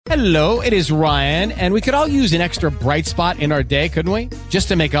Hello, it is Ryan, and we could all use an extra bright spot in our day, couldn't we? Just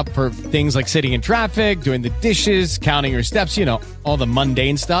to make up for things like sitting in traffic, doing the dishes, counting your steps, all the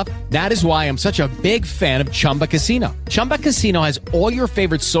mundane stuff. That is why I'm such a big fan of Chumba Casino. Chumba Casino has all your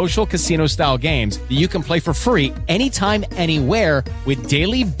favorite social casino-style games that you can play for free anytime, anywhere with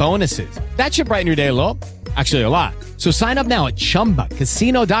daily bonuses. That should brighten your day a little. Actually, a lot. So sign up now at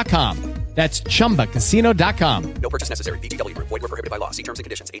ChumbaCasino.com. That's ChumbaCasino.com. No purchase necessary. VGW Group. Void where prohibited by law. See terms and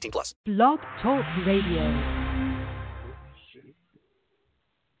conditions. 18 plus. Blog Talk Radio.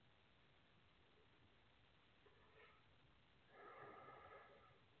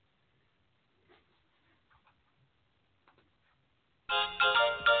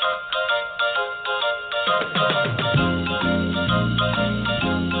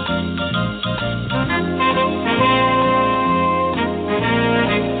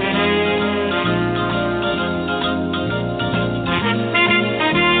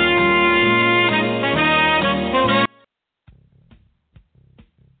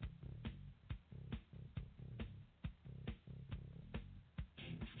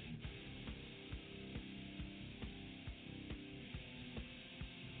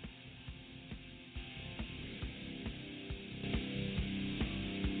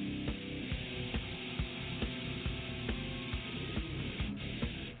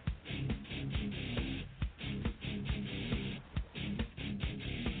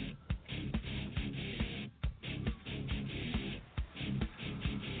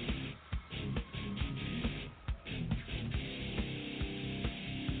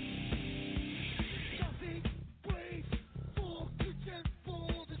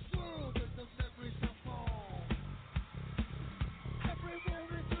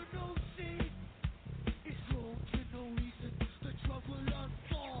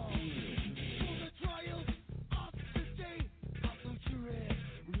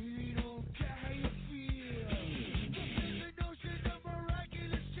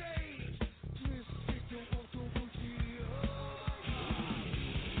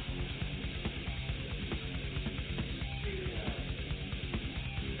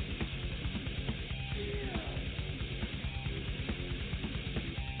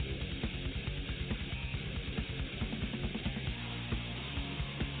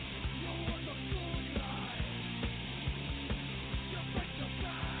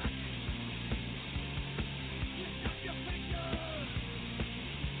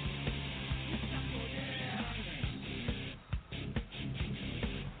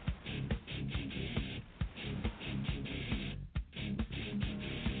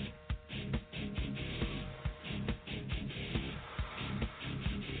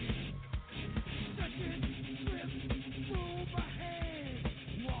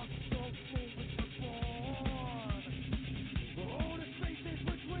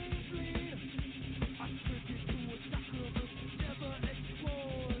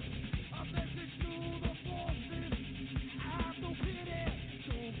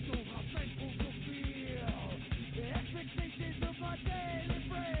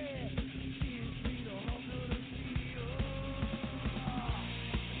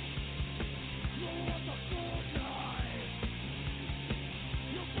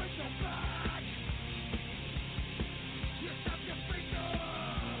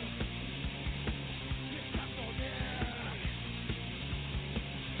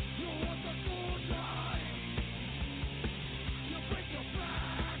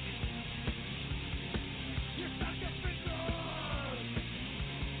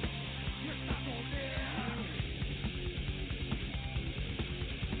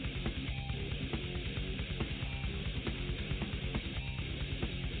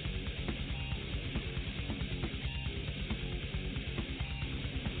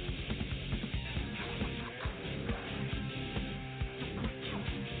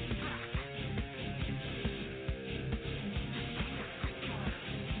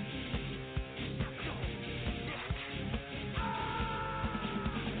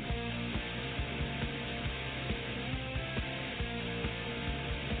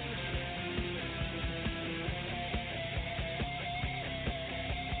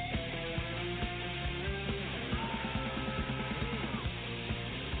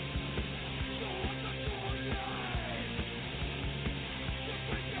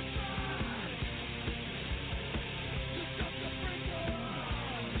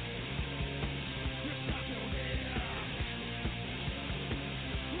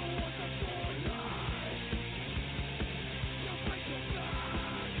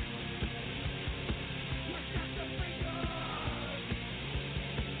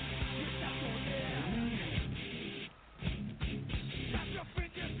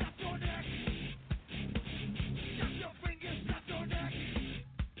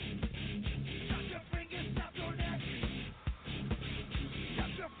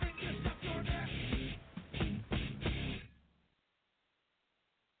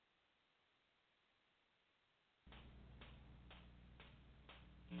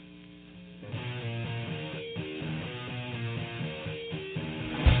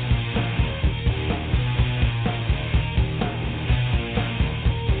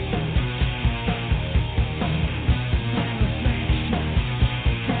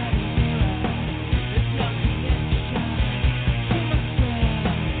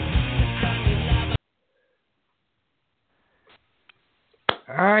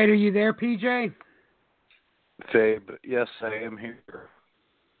 All right, are you there, PJ? Fabe, yes, I am here.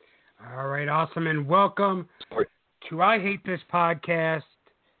 All right, awesome, and welcome to I Hate This Podcast,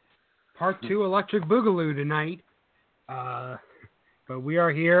 Part 2, Electric Boogaloo tonight. But we are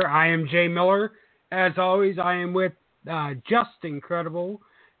here. I am Jay Miller. As always, I am with Just Incredible,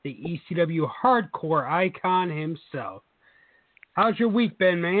 the ECW hardcore icon himself. How's your week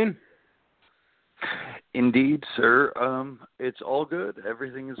been, man? Indeed, sir. It's all good.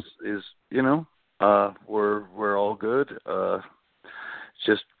 Everything is we're all good.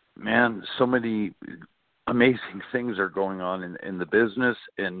 Just, man, so many amazing things are going on in the business,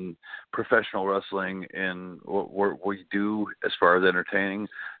 in professional wrestling, in what we do as far as entertaining.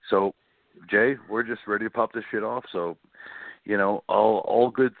 So, Jay, we're just ready to pop this shit off. So,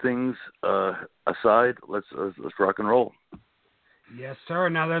 all good things aside, let's rock and roll. Yes, sir.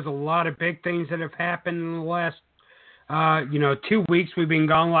 Now, there's a lot of big things that have happened in the last, 2 weeks. We've been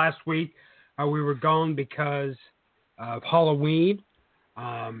gone last week. We were gone because of Halloween.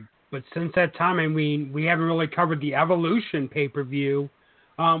 But since that time, I mean, we haven't really covered the Evolution pay-per-view,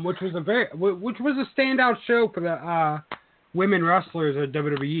 which was a standout show for the women wrestlers at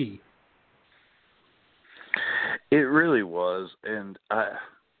WWE. It really was, and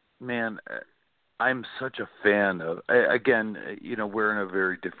I'm such a fan of. Again, we're in a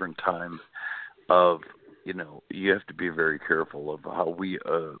very different time of, you have to be very careful of how we,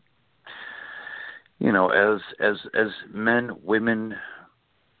 as men, women,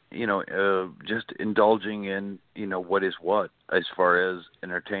 just indulging in, what is what as far as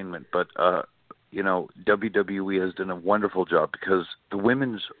entertainment. But, WWE has done a wonderful job because the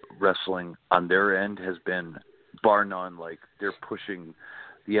women's wrestling on their end has been, bar none, like they're pushing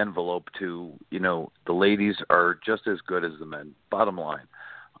the envelope to, the ladies are just as good as the men. Bottom line,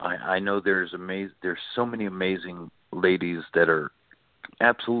 I know there's so many amazing ladies that are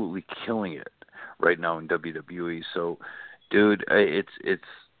absolutely killing it right now in WWE. So, dude, it's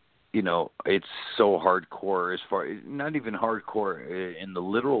so hardcore as far, not even hardcore in the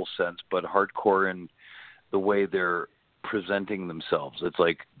literal sense, but hardcore in the way they're presenting themselves. It's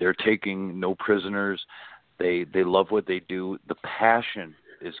like they're taking no prisoners. They love what they do. The passion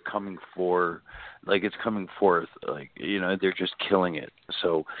is coming forth. Like, they're just killing it.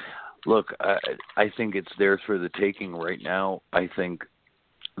 So, look, I think it's theirs for the taking right now. I think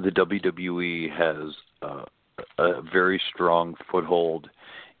the WWE has a very strong foothold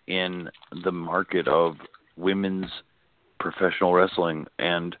in the market of women's professional wrestling,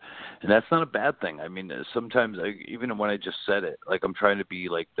 and that's not a bad thing. I mean, sometimes, even when I just said it, like, I'm trying to be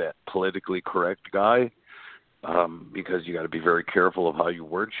like that politically correct guy, because you got to be very careful of how you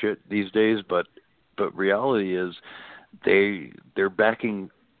word shit these days. But reality is, they're backing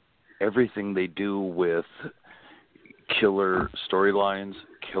everything they do with killer storylines,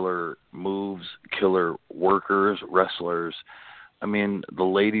 killer moves, killer workers, wrestlers. I mean, the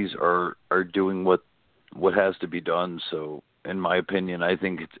ladies are doing what has to be done. So, in my opinion, I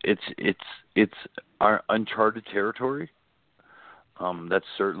think it's our uncharted territory. That's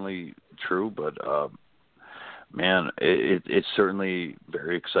certainly true, but man, it's certainly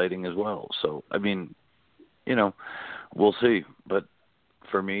very exciting as well. So, I mean, we'll see. But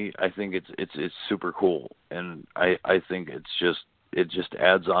for me, I think it's super cool, and I think it just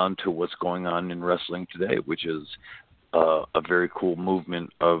adds on to what's going on in wrestling today, which is a very cool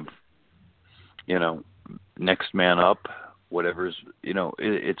movement of, next man up, whatever's,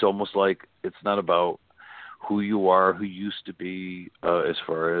 it's almost like it's not about who you are, who used to be, as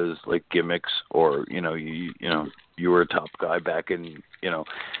far as like gimmicks or, you were a top guy back in,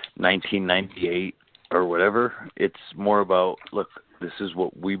 1998 or whatever. It's more about, look, this is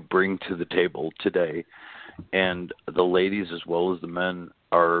what we bring to the table today. And the ladies as well as the men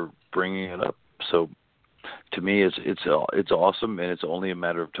are bringing it up. So to me, it's awesome, and it's only a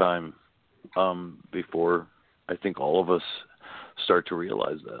matter of time before I think all of us start to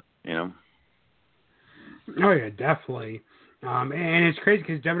realize that, Oh, yeah, definitely. And it's crazy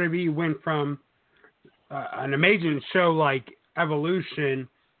because WWE went from an amazing show like Evolution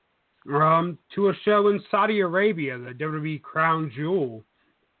to a show in Saudi Arabia, the WWE Crown Jewel,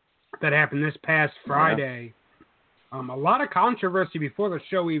 that happened this past Friday. Yeah. A lot of controversy before the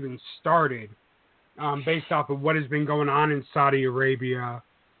show even started, based off of what has been going on in Saudi Arabia.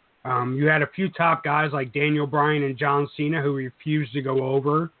 You had a few top guys like Daniel Bryan and John Cena who refused to go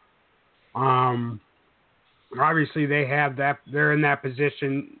over. Obviously, they're in that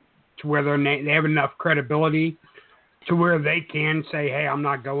position to where they have enough credibility to where they can say, hey, I'm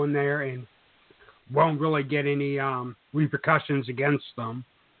not going there, and won't really get any repercussions against them.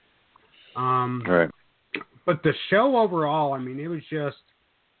 Right. But the show overall, I mean, it was just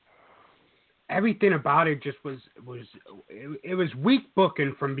everything about it just was weak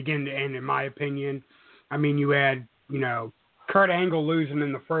booking from beginning to end, in my opinion. I mean, you had, Kurt Angle losing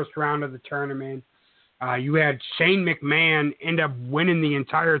in the first round of the tournament. You had Shane McMahon end up winning the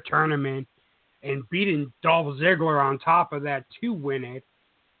entire tournament and beating Dolph Ziggler on top of that to win it,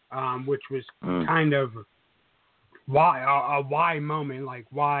 which was kind of why moment. Like,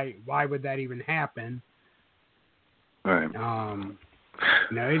 why would that even happen? Right.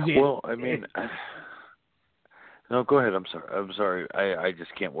 No, go ahead. I'm sorry. I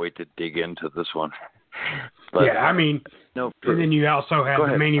just can't wait to dig into this one. But, yeah, I mean, no. And then you also had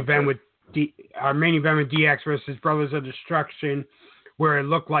the main event with our main event with DX versus Brothers of Destruction, where it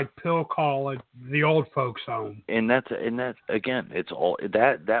looked like Pill Call at the old folks' home. And that's again, it's all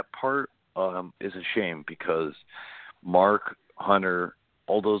that part is a shame because Mark, Hunter,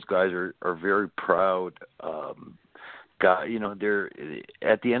 all those guys are very proud. They're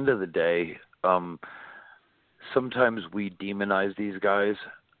at the end of the day. Sometimes we demonize these guys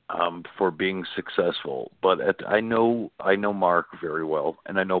for being successful, but I know Mark very well,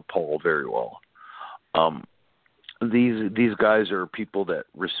 and I know Paul very well. These guys are people that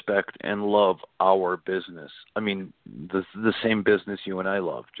respect and love our business. I mean, the same business you and I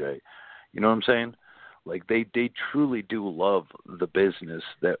love, Jay. You know what I'm saying? Like they truly do love the business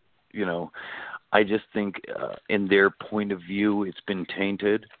that, I just think in their point of view, it's been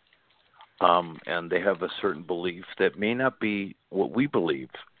tainted. And they have a certain belief that may not be what we believe.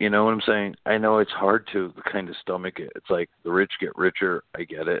 You know what I'm saying? I know it's hard to kind of stomach it. It's like the rich get richer. I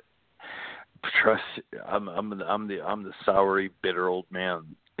get it. Trust. I'm the soury, bitter old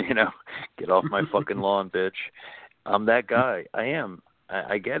man. Get off my fucking lawn, bitch. I'm that guy. I am.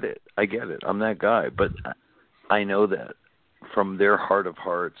 I get it. I'm that guy. But I know that from their heart of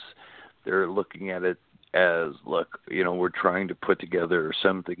hearts, they're looking at it as, look, we're trying to put together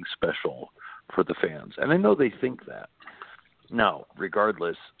something special for the fans. And I know they think that. Now,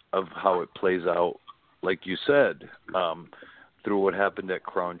 regardless of how it plays out, like you said, through what happened at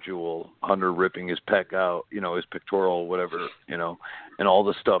Crown Jewel, Hunter ripping his pec out, his pectoral, whatever, and all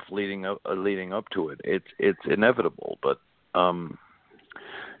the stuff leading up to it. It's inevitable. But,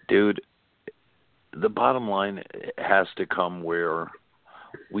 dude, the bottom line has to come where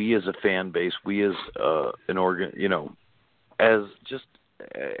we as a fan base, we as an organ, as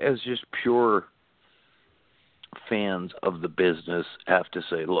just pure fans of the business have to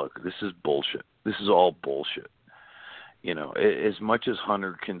say, look, this is bullshit. This is all bullshit. As much as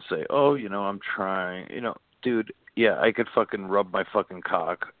Hunter can say, oh, I'm trying, dude, yeah, I could fucking rub my fucking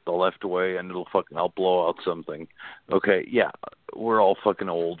cock the left way and I'll blow out something. Okay, yeah, we're all fucking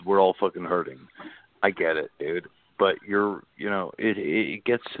old. We're all fucking hurting. I get it, dude. But it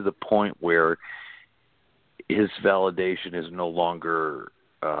gets to the point where his validation is no longer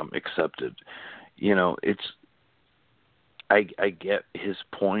accepted. I get his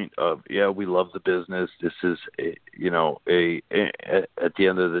point of, yeah, we love the business. This is at the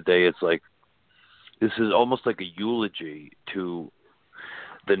end of the day, it's like, this is almost like a eulogy to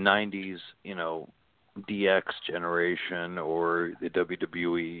the 90s, DX generation or the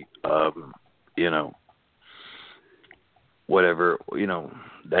WWE, whatever,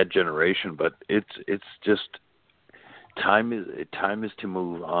 that generation. But it's just time is to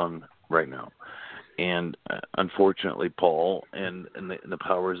move on right now. And unfortunately, Paul and the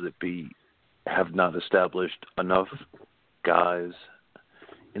powers that be have not established enough guys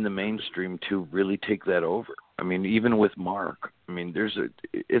in the mainstream to really take that over. I mean, even with Mark, I mean,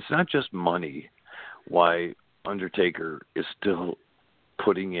 it's not just money why Undertaker is still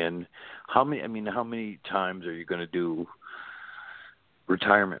putting in. How many times are you going to do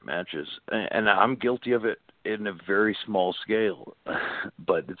retirement matches? And I'm guilty of it in a very small scale,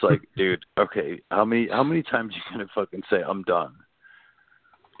 but it's like, dude, okay, how many times are you going to fucking say I'm done?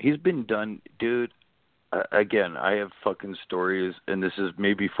 He's been done, dude. Again, I have fucking stories, and this is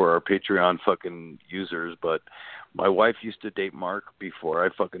maybe for our Patreon fucking users, but my wife used to date Mark before I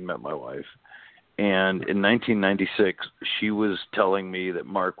fucking met my wife. And in 1996, she was telling me that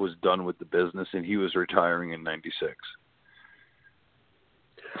Mark was done with the business and he was retiring in 96.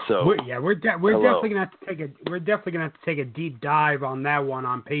 So we're definitely gonna have to take a deep dive on that one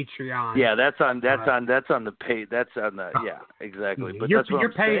on Patreon. Yeah, that's on the pay. That's on the yeah, exactly. But you're that's what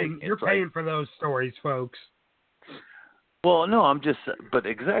paying. Saying. You're paying for those stories, folks. Well, no, I'm just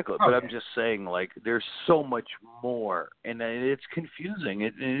saying, like, there's so much more, and it's confusing.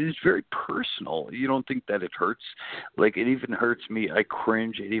 It is very personal. You don't think that it hurts? Like, it even hurts me. I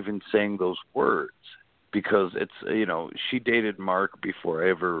cringe at even saying those words. Because it's, she dated Mark before I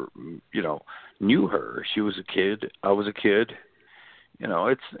ever, knew her. She was a kid. I was a kid.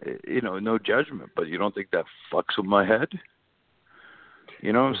 it's no judgment, but you don't think that fucks with my head?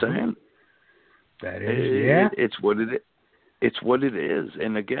 You know what I'm saying? That is, yeah. It's what it is,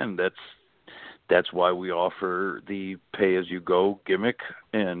 and again, that's why we offer the pay-as-you-go gimmick,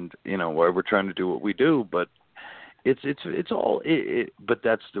 and why we're trying to do what we do. But it's all. But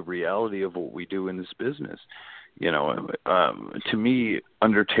that's the reality of what we do in this business. To me,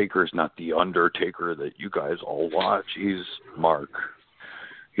 Undertaker is not the Undertaker that you guys all watch. He's Mark.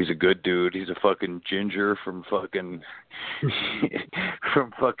 He's a good dude. He's a fucking ginger from fucking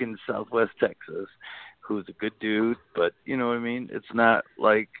Southwest Texas, who's a good dude. But you know what I mean? It's not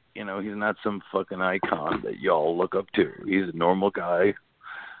like he's not some fucking icon that y'all look up to. He's a normal guy,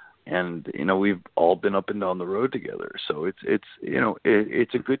 and we've all been up and down the road together. So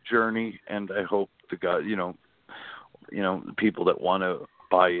it's a good journey, and I hope the guy, the people that want to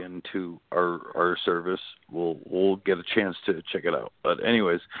buy into our service will get a chance to check it out. But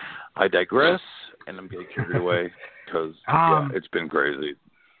anyways, I digress, and I'm getting carried away because it's been crazy.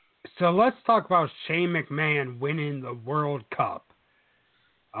 So let's talk about Shane McMahon winning the World Cup.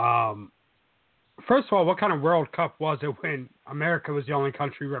 First of all, what kind of World Cup was it when America was the only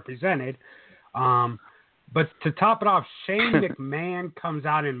country represented? But to top it off, Shane McMahon comes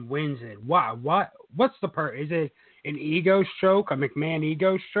out and wins it. What's the is it an ego stroke, a McMahon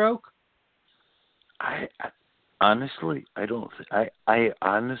ego stroke? I honestly, I don't. I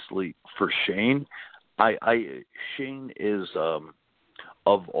honestly, for Shane, Shane is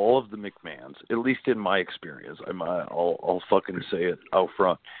of all of the McMahons, at least in my experience. I'll fucking say it out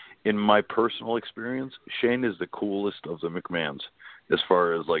front. In my personal experience, Shane is the coolest of the McMahons as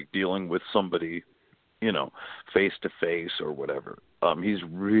far as like dealing with somebody, face to face or whatever. He's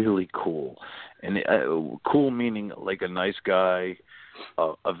really cool, and cool meaning like a nice guy,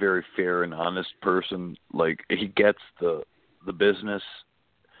 a very fair and honest person. Like he gets the business.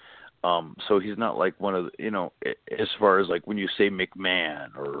 So he's not like one of as far as like when you say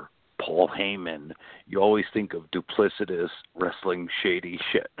McMahon or Paul Heyman, you always think of duplicitous wrestling shady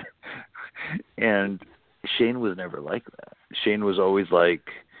shit. And Shane was never like that. Shane was always like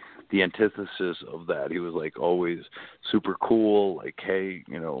the antithesis of that. He was like always super cool, like, hey,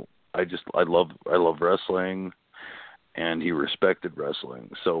 I love wrestling, and he respected wrestling.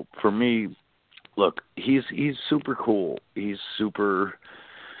 So for me, look, he's super cool. He's super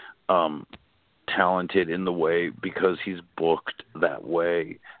talented in the way because he's booked that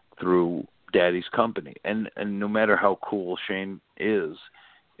way through Daddy's company. And no matter how cool Shane is,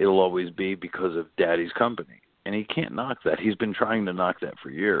 it'll always be because of Daddy's company. And he can't knock that. He's been trying to knock that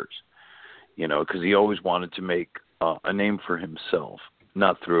for years, because he always wanted to make a name for himself,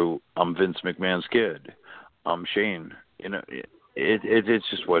 not through I'm Vince McMahon's kid, I'm Shane. It's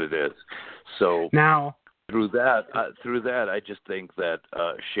just what it is. So now through that, I just think that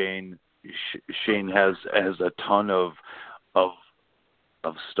Shane has a ton of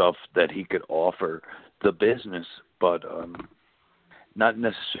stuff that he could offer the business, but not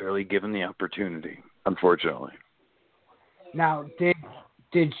necessarily given the opportunity, unfortunately. Now, did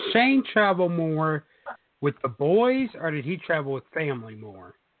Shane travel more with the boys, or did he travel with family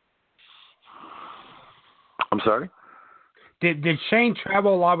more? I'm sorry? Did Shane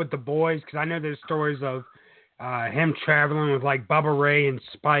travel a lot with the boys? Because I know there's stories of him traveling with like Bubba Ray and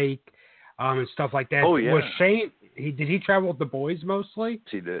Spike and stuff like that. Oh yeah. Was Shane? Did he travel with the boys mostly?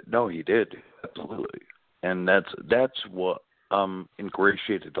 He did. No, he did absolutely, and that's what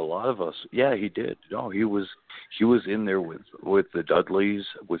ingratiated a lot of us. Yeah, he did. No, he was in there with the Dudleys,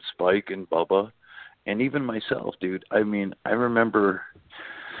 with Spike and Bubba, and even myself, dude. I mean, I remember.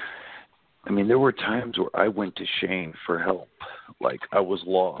 There were times where I went to Shane for help. Like I was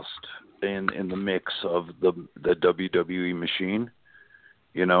lost in the mix of the WWE machine,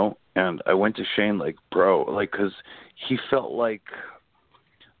 and I went to Shane like, bro, like, cause he felt like,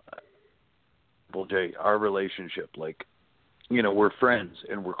 well, Jay, our relationship, like, we're friends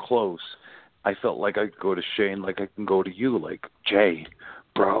and we're close. I felt like I could go to Shane like I can go to you, like, Jay,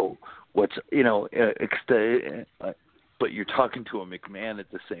 bro, what's, but you're talking to a McMahon at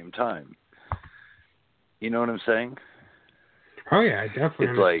the same time. You know what I'm saying? Oh yeah, I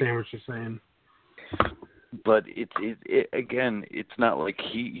definitely understand what you're saying. But it again, it's not like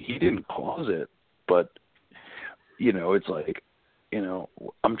he didn't cause it, but it's like,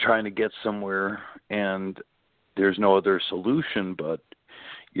 I'm trying to get somewhere and there's no other solution, but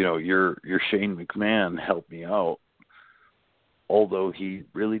your Shane McMahon helped me out. Although he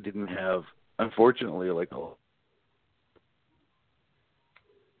really didn't have, unfortunately, like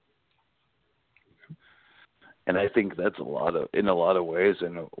And I think that's in a lot of ways,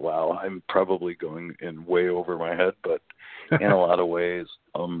 and wow, I'm probably going in way over my head, but in a lot of ways,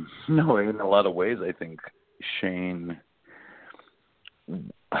 no, in a lot of ways, I think Shane,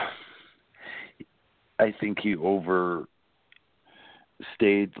 I think he overstayed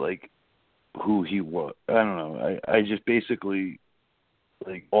like who he was. I don't know. I just basically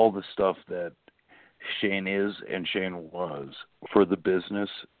like all the stuff that Shane is and Shane was for the business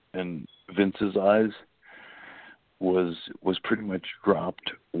in Vince's eyes was pretty much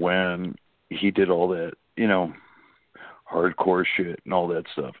dropped when he did all that, hardcore shit and all that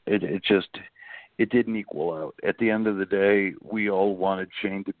stuff. It didn't equal out. At the end of the day, we all wanted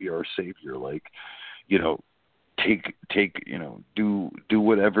Shane to be our savior, like, take do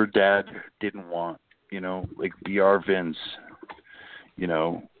whatever Dad didn't want, like be our Vince,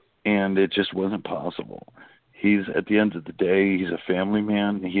 and it just wasn't possible. He's, at the end of the day, he's a family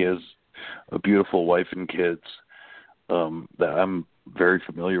man. He has a beautiful wife and kids that I'm very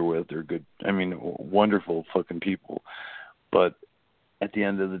familiar with. They're good. I mean, wonderful fucking people. But at the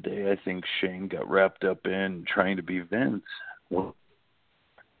end of the day, I think Shane got wrapped up in trying to be Vince.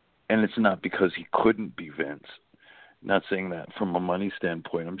 And it's not because he couldn't be Vince. Not saying that from a money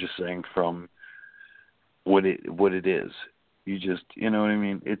standpoint. I'm just saying from what it is. You just, you know what I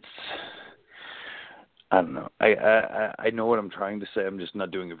mean? It's, I don't know. I know what I'm trying to say. I'm just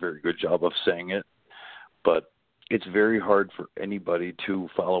not doing a very good job of saying it. But it's very hard for anybody to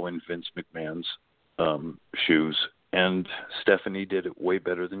follow in Vince McMahon's shoes. And Stephanie did it way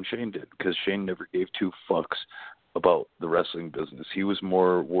better than Shane did, because Shane never gave two fucks about the wrestling business. He was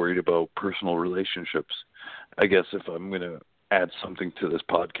more worried about personal relationships. I guess if I'm going to add something to this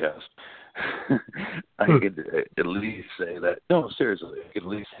podcast, I could at least say that. No, seriously, I could at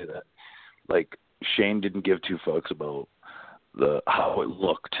least say that. Like, Shane didn't give two fucks about how it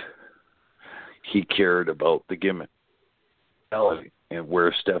looked. He cared about the gimmick. And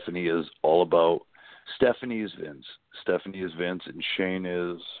where Stephanie is all about, Stephanie is Vince. Stephanie is Vince, and Shane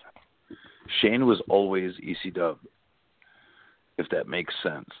was always EC Dub, if that makes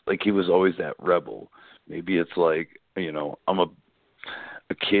sense. Like, he was always that rebel. Maybe it's like, I'm a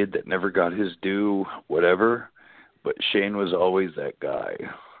kid that never got his due, whatever. But Shane was always that guy,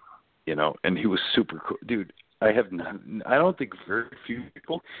 and he was super cool. Dude, I don't think very few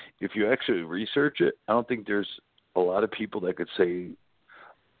people, if you actually research it, I don't think there's a lot of people that could say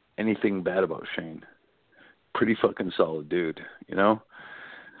anything bad about Shane. Pretty fucking solid dude,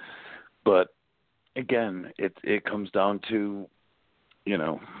 But again, it comes down to,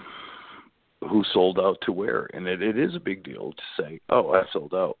 who sold out to where, and it is a big deal to say, oh, I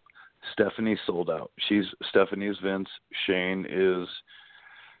sold out. Stephanie sold out. Stephanie is Vince. Shane is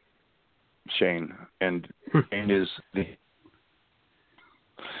Shane, and Shane is the.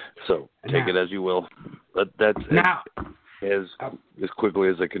 So take it as you will. But that's now, as quickly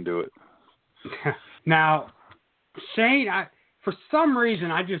as I can do it. Now, Shane, for some reason,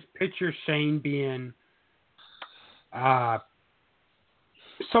 I just picture Shane being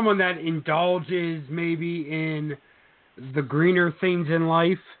someone that indulges maybe in the greener things in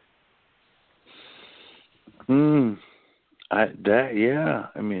life. That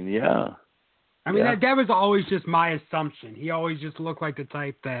was always just my assumption. He always just looked like the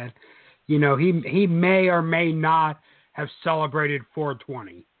type that, he may or may not have celebrated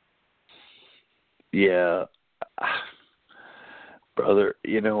 420. Yeah, brother.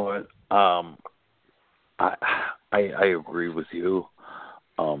 You know what? I agree with you.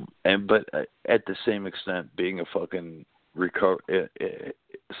 But at the same extent, being a fucking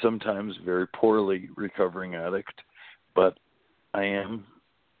sometimes very poorly recovering addict, but I am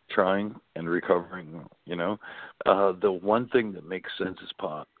trying and recovering. The one thing that makes sense is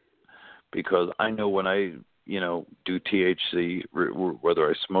pot, because I know when I do THC, whether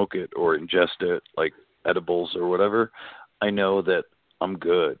I smoke it or ingest it, like edibles or whatever, I know that I'm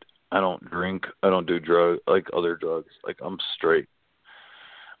good. I don't drink. I don't do other drugs. Like, I'm straight.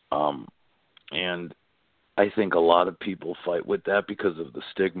 And I think a lot of people fight with that because of the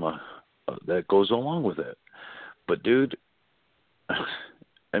stigma that goes along with it. But dude,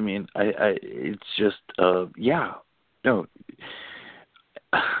 I mean, it's just, no.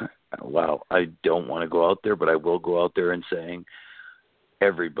 Wow, I don't want to go out there, but I will go out there and saying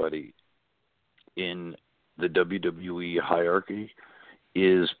everybody in the WWE hierarchy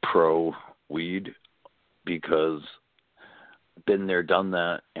is pro weed, because been there, done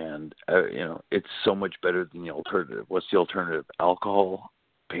that, and it's so much better than the alternative. What's the alternative? Alcohol,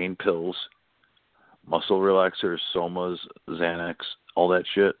 pain pills, muscle relaxers, Somas, Xanax, all that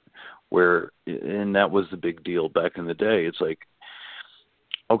shit. And that was the big deal back in the day. It's like,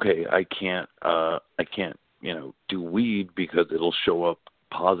 okay, I can't do weed because it'll show up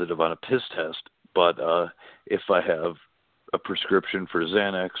positive on a piss test. But if I have a prescription for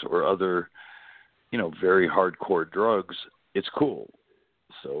Xanax or other, very hardcore drugs, it's cool.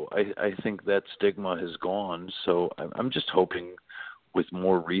 So I think that stigma has gone. So I'm just hoping with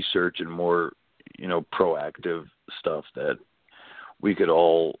more research and more, proactive stuff that we could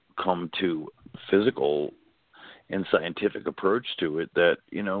all come to physical and scientific approach to it that,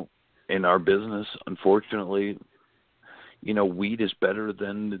 in our business, unfortunately, weed is better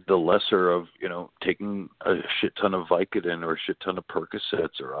than the lesser of, taking a shit ton of Vicodin or a shit ton of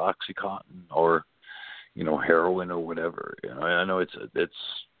Percocets or Oxycontin or, heroin or whatever. I know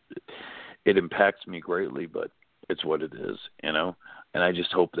it impacts me greatly, but it's what it is, and I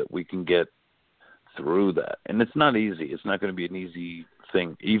just hope that we can get through that. And it's not easy. It's not going to be an easy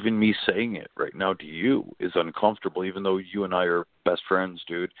thing. Even me saying it right now to you is uncomfortable, even though you and I are best friends,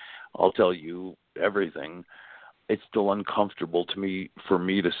 dude. I'll tell you everything. It's still uncomfortable to me for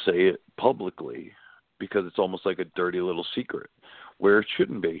me to say it publicly because it's almost like a dirty little secret where it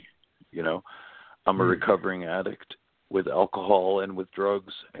shouldn't be. I'm a recovering addict with alcohol and with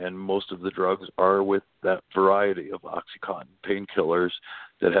drugs, and most of the drugs are with that variety of Oxycontin painkillers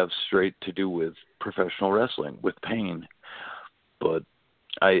that have straight to do with professional wrestling, with pain. But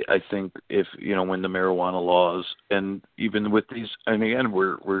I think if, when the marijuana laws, and even with these, and again,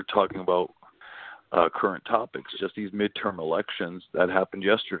 we're talking about current topics, just these midterm elections that happened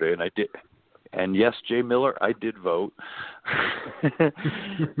yesterday, and yes, Jay Miller, I did vote.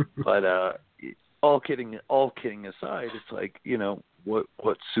 But all kidding aside, it's like,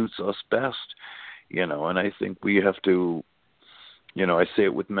 what suits us best, and I think we have to, I say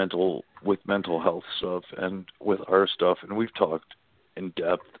it with mental health stuff and with our stuff, and we've talked in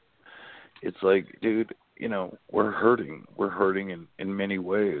depth. It's like, dude, we're hurting in many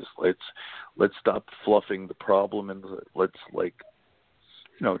ways. Let's stop fluffing the problem, and let's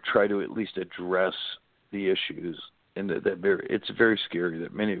try to at least address the issues. And it's very scary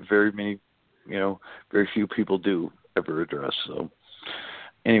that very many, very few people do ever address. So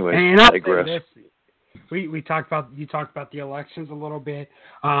anyway, and I digress. You talked about the elections a little bit.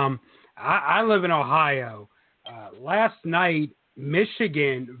 I live in Ohio. Last night,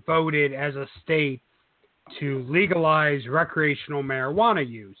 Michigan voted as a state to legalize recreational marijuana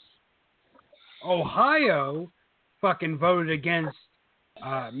use. Ohio fucking voted against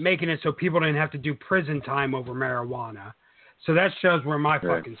making it so people didn't have to do prison time over marijuana. So that shows where my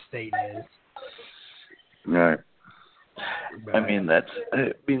fucking state is. Right.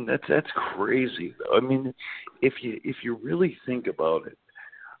 That's crazy though. I mean, if you really think about it,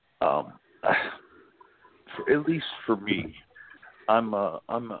 at least for me, I'm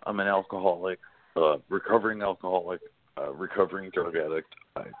an alcoholic, recovering alcoholic, recovering drug addict,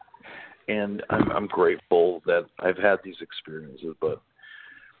 and I'm grateful that I've had these experiences. But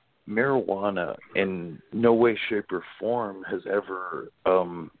marijuana, in no way, shape, or form, has ever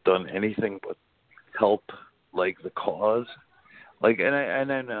done anything but help, the cause.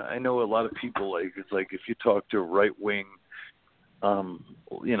 And I know a lot of people, it's like if you talk to right wing,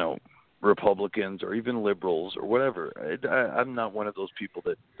 Republicans or even liberals or whatever, I'm not one of those people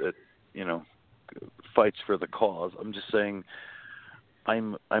that fights for the cause. I'm just saying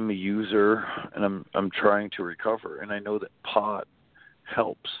I'm a user, and I'm trying to recover, and I know that pot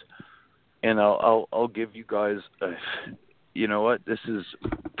helps. And I'll give you guys you know what, this is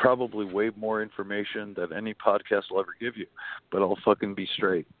probably way more information than any podcast will ever give you, but I'll fucking be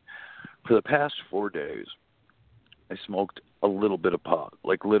straight. For the past 4 days, I smoked a little bit of pot,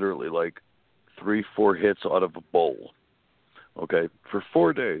 literally 3-4 hits out of a bowl. Okay, for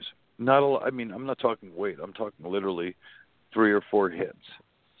 4 days. Not a lot. I mean, I'm not talking weight. I'm talking literally 3 or 4 hits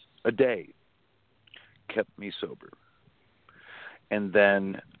a day. Kept me sober. And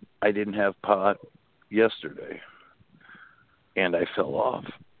then I didn't have pot yesterday, and I fell off.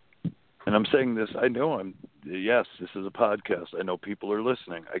 And I'm saying this, yes, this is a podcast. I know people are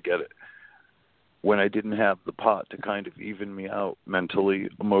listening. I get it. When I didn't have the pot to kind of even me out mentally,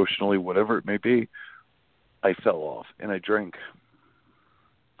 emotionally, whatever it may be, I fell off and I drank.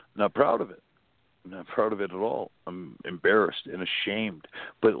 Not proud of it. I'm not proud of it at all. I'm embarrassed and ashamed,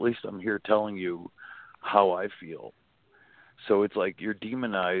 but at least I'm here telling you how I feel. So it's like you're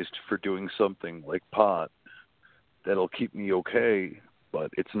demonized for doing something like pot that'll keep me okay, but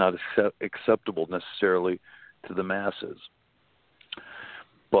it's not acceptable necessarily to the masses.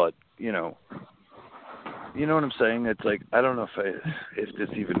 But, you know what I'm saying? It's like, I don't know if this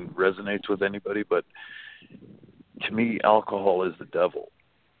even resonates with anybody, but to me, alcohol is the devil.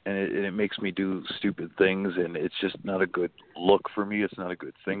 and it makes me do stupid things, and it's just not a good look for me. It's not a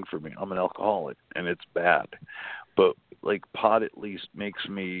good thing for me. I'm an alcoholic, and it's bad. But like pot at least makes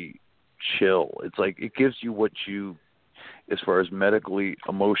me chill. It's like it gives you what you, as far as medically,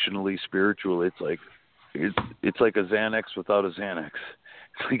 emotionally, spiritually, it's like a Xanax without a Xanax.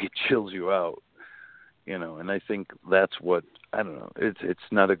 It's like it chills you out, you know. And I think that's what, I don't know. It's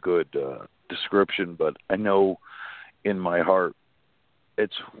not a good description, but I know in my heart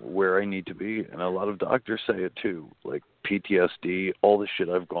it's where I need to be. And a lot of doctors say it too, like PTSD, all the shit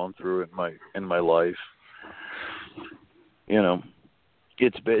I've gone through in my life. You know,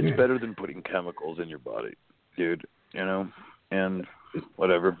 it's better than putting chemicals in your body, dude. You know, and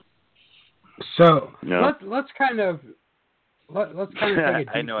whatever. So you know? let's kind of take a deep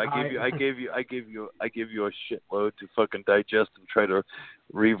I know. I gave you a shitload to fucking digest and try to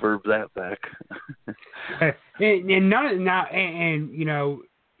reverb that back. and you know,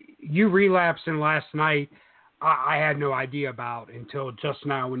 you relapsing last night. I had no idea about until just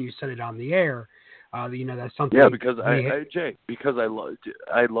now when you said it on the air. You know, that's something. Yeah, because Jay, because I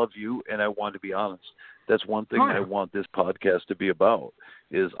love you, and I want to be honest. That's one thing I want this podcast to be about,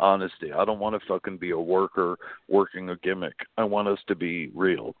 is honesty. I don't want to fucking be a worker working a gimmick. I want us to be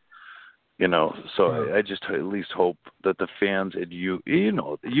real. You know, so I just at least hope that the fans and you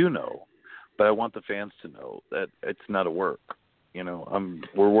know, but I want the fans to know that it's not a work. You know,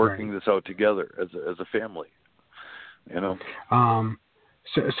 we're working this out together as a family. You know.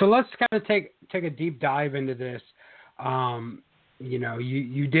 So let's kind of take a deep dive into this. You know,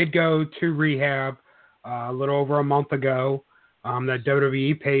 you did go to rehab a little over a month ago that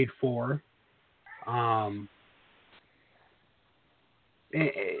WWE paid for. How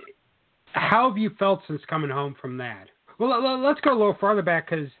have you felt since coming home from that? Well, let's go a little farther back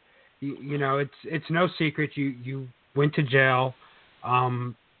because, you know, it's no secret you went to jail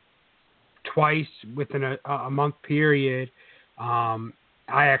twice within a month period.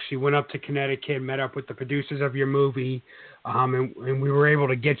 I actually went up to Connecticut, met up with the producers of your movie, and we were able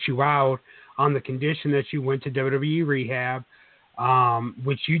to get you out on the condition that you went to WWE rehab,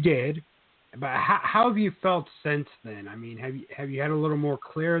 which you did. But how have you felt since then? I mean, have you had a little more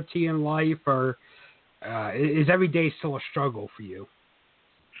clarity in life, or is every day still a struggle for you?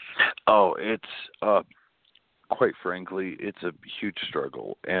 Oh, it's quite frankly, it's a huge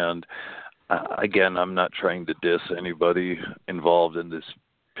struggle. And again, I'm not trying to diss anybody involved in this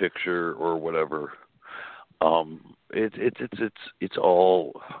picture or whatever. It's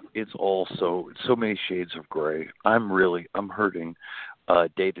all so many shades of gray. I'm hurting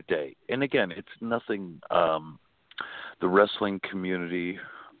day to day. And again, it's nothing the wrestling community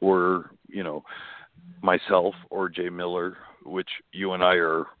or, you know, myself or Jay Miller, which you and I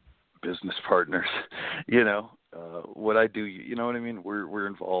are business partners, you know, what I do, you know what I mean? We're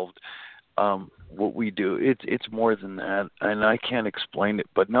involved. What we do, it's more than that, and I can't explain it.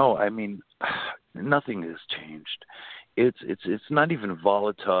 But no, I mean, nothing has changed. It's not even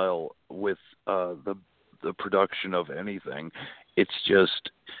volatile with the production of anything. It's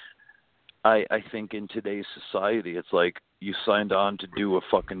just, I think in today's society, it's like you signed on to do a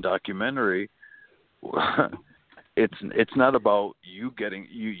fucking documentary. It's not about you getting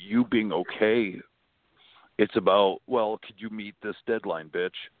you being okay. It's about, well, could you meet this deadline, bitch?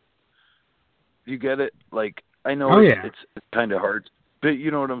 You get it? Like, I know it's kind of hard, but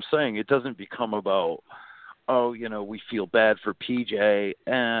you know what I'm saying? It doesn't become about, oh, you know, we feel bad for PJ.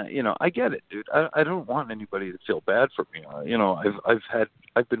 You know, I get it, dude. I don't want anybody to feel bad for me. You know,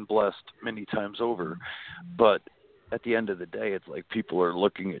 I've been blessed many times over, but at the end of the day, it's like people are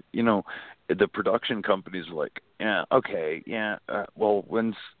looking at, you know, the production companies are like, yeah, okay, yeah, well,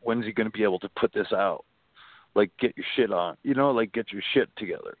 when's he going to be able to put this out? Like, get your shit on, you know, like, get your shit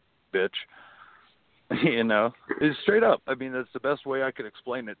together, bitch. You know, it's straight up. I mean, that's the best way I could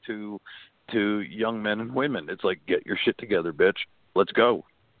explain it to young men and women. It's like, get your shit together, bitch. Let's go.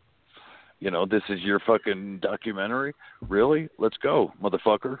 You know, this is your fucking documentary? Really? Let's go,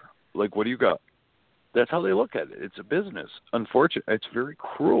 motherfucker. Like, what do you got? That's how they look at it. It's a business. Unfortunately, it's very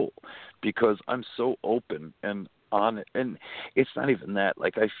cruel because I'm so open and on it. And it's not even that.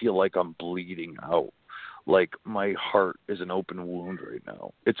 Like, I feel like I'm bleeding out. Like, my heart is an open wound right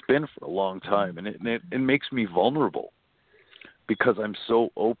now. It's been for a long time, and it makes me vulnerable because I'm so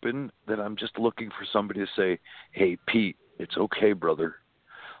open that I'm just looking for somebody to say, hey, Pete, it's okay, brother.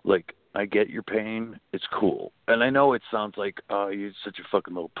 Like, I get your pain. It's cool. And I know it sounds like, oh, you're such a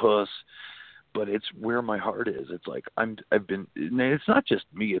fucking little puss, but it's where my heart is. It's like I've been, and it's not just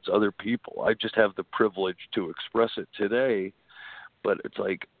me, it's other people. I just have the privilege to express it today, but it's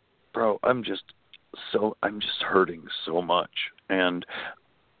like, bro, I'm just hurting so much. And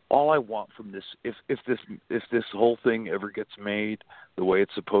all I want from this, if this whole thing ever gets made the way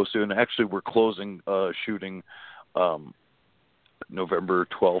it's supposed to, and actually we're closing shooting November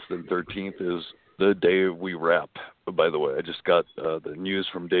 12th and 13th is the day we wrap. By the way, I just got the news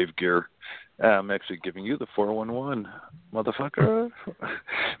from Dave Gear. I'm actually giving you the 411, motherfucker.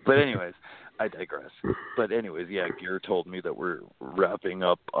 But anyways, I digress. But anyways, yeah, Gear told me that we're wrapping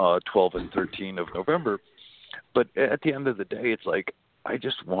up 12 and 13 of November. But at the end of the day, it's like I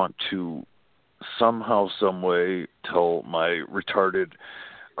just want to somehow, some way tell my retarded,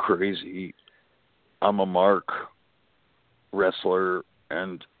 crazy, I'm a mark wrestler,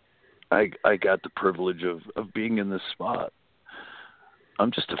 and I got the privilege of being in this spot.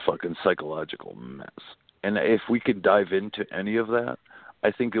 I'm just a fucking psychological mess. And if we could dive into any of that,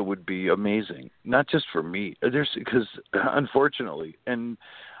 I think it would be amazing. Not just for me. Because unfortunately, and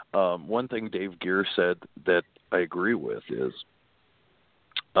one thing Dave Gear said that I agree with is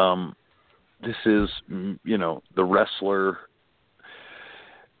this is, The Wrestler,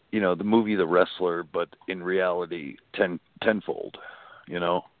 the movie The Wrestler, but in reality tenfold,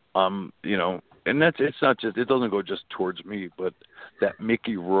 and it's not just, it doesn't go just towards me, but that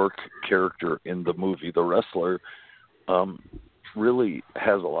Mickey Rourke character in the movie The Wrestler really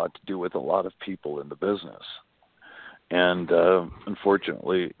has a lot to do with a lot of people in the business. And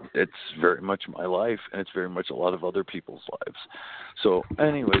unfortunately, it's very much my life, and it's very much a lot of other people's lives. So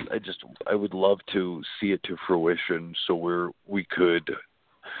anyways, I would love to see it to fruition so we could,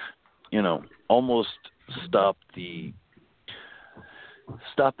 almost stop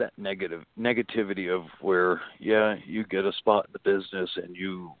that negativity of where, you get a spot in the business and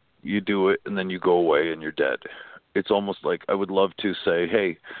you do it and then you go away and you're dead. It's almost like I would love to say,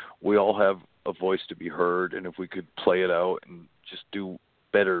 hey, we all have a voice to be heard, and if we could play it out and just do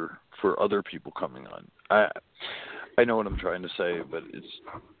better for other people coming on. I know what I'm trying to say, but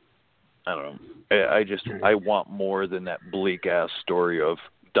I don't know. I want more than that bleak ass story of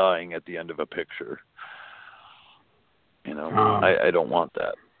dying at the end of a picture. I don't want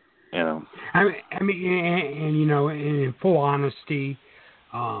that. I mean, and in full honesty,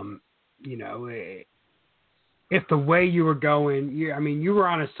 if the way you were going, you were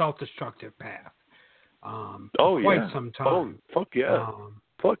on a self-destructive path. For quite some time. Oh, fuck yeah.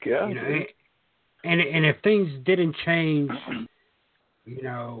 Fuck yeah. And if things didn't change,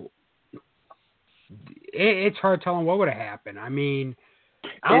 it's hard telling what would have happened. I mean,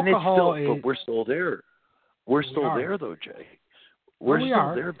 alcohol but we're still there. We're still there, though, Jay. We're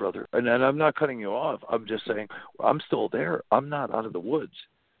still there, brother. And I'm not cutting you off. I'm just saying I'm still there. I'm not out of the woods.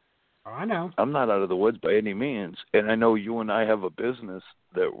 Oh, I know. I'm not out of the woods by any means. And I know you and I have a business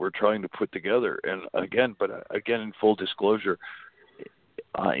that we're trying to put together. And again, in full disclosure,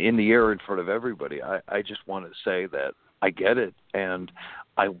 in the air in front of everybody, I just want to say that I get it. And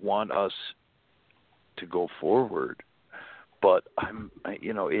I want us to go forward. But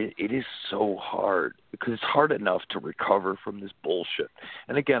it is so hard because it's hard enough to recover from this bullshit.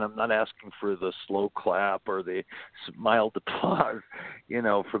 And again, I'm not asking for the slow clap or the mild applause,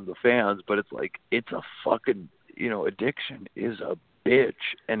 from the fans, but it's like, it's a fucking, addiction is a bitch.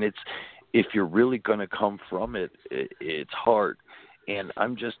 And if you're really going to come from it, it's hard. And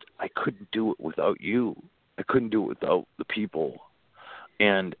I couldn't do it without you. I couldn't do it without the people.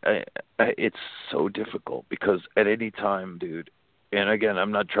 And it's so difficult because at any time, dude, and again,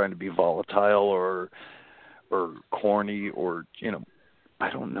 I'm not trying to be volatile or corny or, I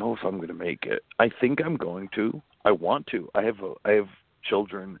don't know if I'm going to make it. I think I'm going to. I want to. I have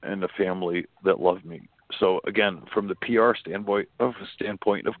children and a family that love me. So again, from the PR standpoint,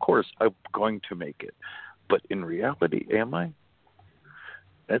 of course, I'm going to make it. But in reality, am I?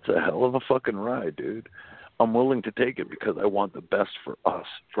 That's a hell of a fucking ride, dude. I'm willing to take it because I want the best for us,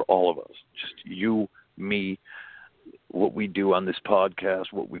 for all of us. Just you, me, what we do on this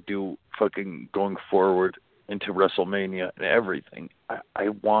podcast, what we do fucking going forward into WrestleMania and everything. I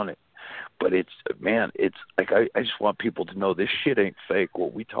want it. But it's like I just want people to know this shit ain't fake.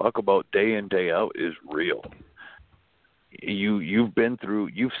 What we talk about day in, day out is real. You've been through,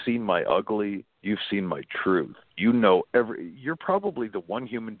 you've seen my ugly, you've seen my truth. You're probably the one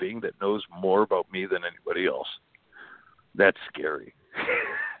human being that knows more about me than anybody else. That's scary.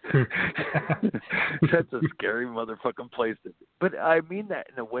 That's a scary motherfucking place to be. But I mean that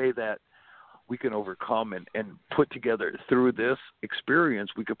in a way that we can overcome and put together through this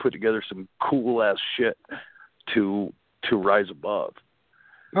experience. We could put together some cool ass shit to rise above.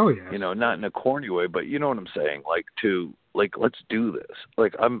 Oh yeah. Not in a corny way, but you know what I'm saying. Let's do this.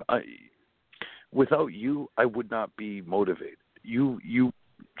 Without you, I would not be motivated. You,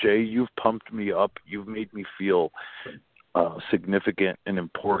 Jay, you've pumped me up. You've made me feel significant and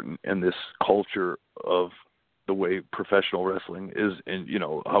important in this culture of the way professional wrestling is, and you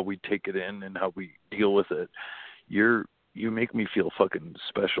know how we take it in and how we deal with it. You make me feel fucking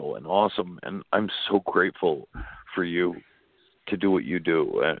special and awesome, and I'm so grateful for you to do what you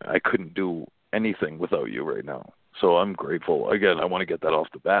do. I couldn't do anything without you right now. So I'm grateful. Again, I want to get that off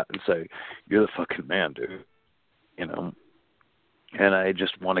the bat and say, you're the fucking man, dude. You know? And I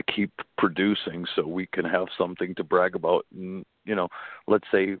just want to keep producing so we can have something to brag about in, you know, let's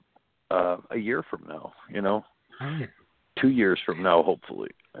say a year from now, you know? 2 years from now, hopefully.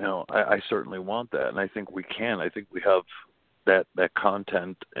 You know, I certainly want that, and I think we can. I think we have that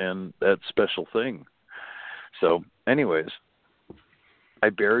content and that special thing. So, anyways, I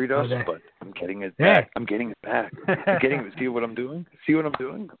buried us, but I'm getting it back. I'm getting it back. I'm getting it. See what I'm doing? See what I'm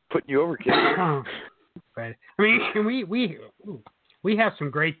doing? Putting you over, kid. Right. I mean, we have some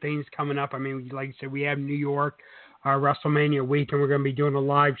great things coming up. I mean, like I said, we have New York WrestleMania week, and we're going to be doing a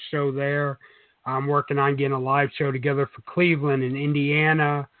live show there. I'm working on getting a live show together for Cleveland and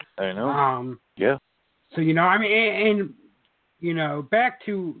Indiana. I know. Yeah. So, you know, I mean, and you know, back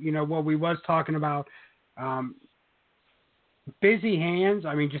to, you know, what we was talking about, busy hands.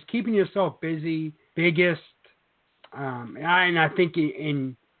 I mean, just keeping yourself busy, biggest. And I think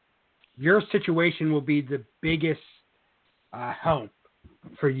in your situation will be the biggest help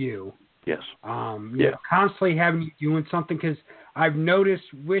for you. Yes. You know, constantly having you doing something, because I've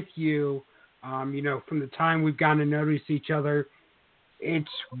noticed with you, you know, from the time we've gotten to notice each other, it's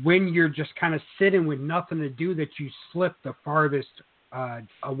when you're just kind of sitting with nothing to do that you slip the farthest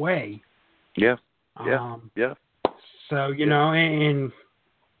away. Yeah. Yeah. So, you know, and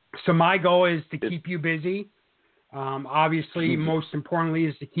so my goal is to keep you busy. Obviously, most importantly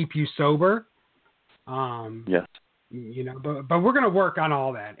is to keep you sober. Yes. You know, but we're going to work on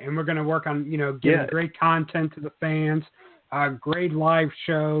all that, and we're going to work on, you know, getting great content to the fans, great live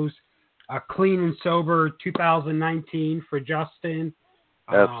shows, clean and sober 2019 for Justin.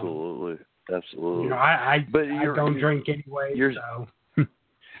 Absolutely. You know, I don't drink anyway. So.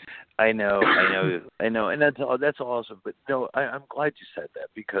 I know, and that's awesome. But no, I'm glad you said that,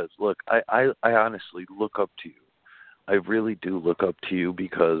 because look, I honestly look up to you. I really do look up to you,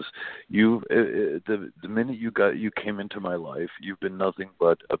 because you, the minute you came into my life, you've been nothing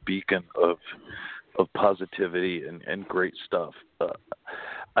but a beacon of positivity and great stuff.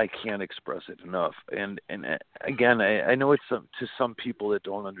 I can't express it enough. And again, I know it's to some people that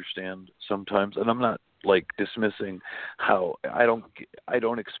don't understand sometimes, and I'm not like dismissing how I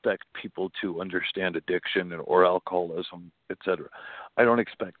don't expect people to understand addiction or alcoholism, etc. I don't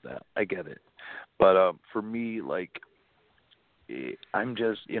expect that. I get it. But for me, like, I'm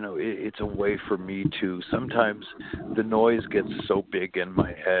just, you know, it's a way for me to, sometimes the noise gets so big in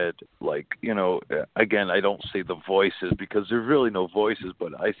my head, like, you know, again, I don't say the voices because there's really no voices,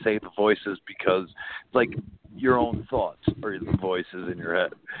 but I say the voices because, like, your own thoughts are the voices in your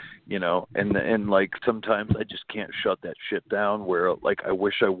head, you know, and like, sometimes I just can't shut that shit down, where, like, I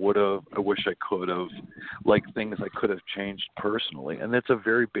wish I would have, I wish I could have, like, things I could have changed personally, and that's a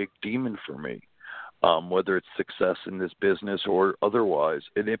very big demon for me. Whether it's success in this business or otherwise,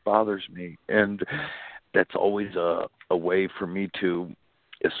 and it bothers me. And that's always a way for me to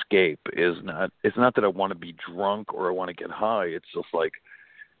escape. It's not that I want to be drunk or I want to get high. It's just like,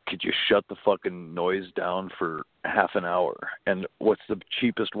 could you shut the fucking noise down for half an hour? And what's the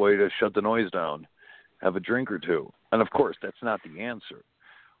cheapest way to shut the noise down? Have a drink or two. And of course, that's not the answer,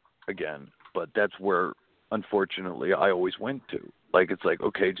 again, but that's where, unfortunately, I always went to. Like, it's like,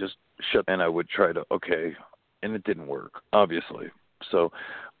 okay, just shut. And I would try to, okay, and it didn't work, obviously. So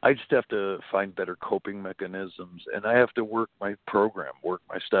I just have to find better coping mechanisms, and I have to work my program, work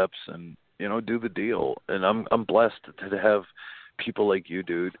my steps, and, you know, do the deal. And I'm blessed to have people like you,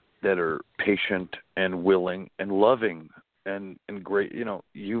 dude, that are patient and willing and loving and great. You know,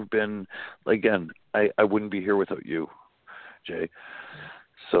 you've been, again, I wouldn't be here without you, Jay.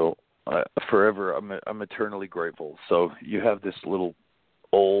 So forever, I'm eternally grateful. So you have this little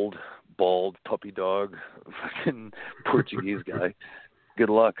old, bald puppy dog, fucking Portuguese guy. Good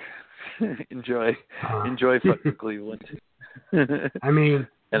luck. Enjoy fucking Cleveland. I mean,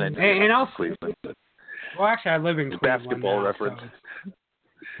 and also Cleveland. Well, actually, I live in Cleveland. Basketball now, reference.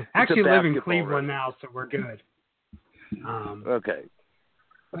 So actually, live in Cleveland reference. now, so we're good. Okay.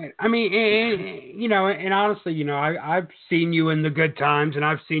 But, I mean, you know, and honestly, you know, I've seen you in the good times, and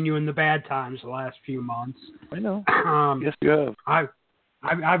I've seen you in the bad times the last few months. I know. Yes, you have.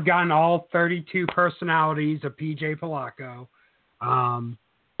 I've gotten all 32 personalities of PJ Polacco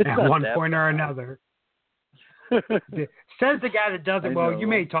at one point or another. Says the guy that does it well. You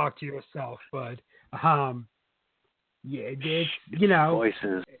may talk to yourself, but yeah, it's, you know,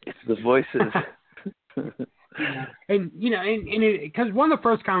 Voices. It's the voices. and because one of the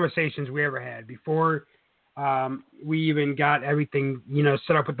first conversations we ever had before we even got everything, you know,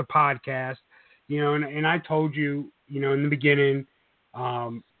 set up with the podcast, you know, and I told you, you know, in the beginning,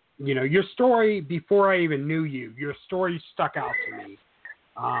 you know, your story before I even knew you, your story stuck out to me.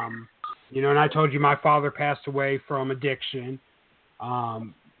 You know, and I told you my father passed away from addiction,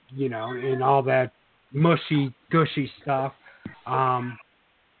 you know, and all that mushy, gushy stuff.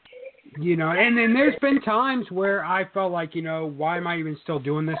 You know, and then there's been times where I felt like, you know, why am I even still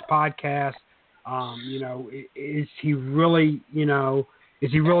doing this podcast? You know, is he really, you know,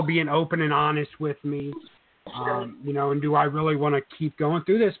 is he really being open and honest with me? You know, and do I really want to keep going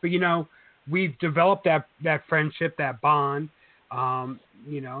through this? But, you know, we've developed that friendship, that bond,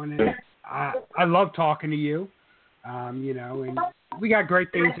 you know, and I love talking to you, you know, and we got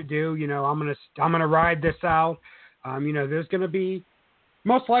great things to do. You know, I'm gonna ride this out. You know,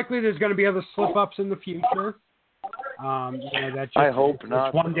 most likely there's going to be other slip-ups in the future. You know, that's just, I hope not.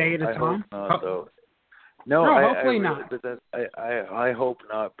 It's one day at a time. Hope not, though. No, hopefully not. But I hope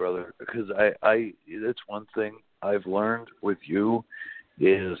not, brother, because I that's one thing I've learned with you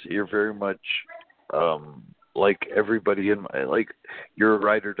is you're very much like everybody in my, like, you're a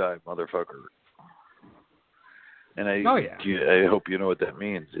ride or die motherfucker. And I hope you know what that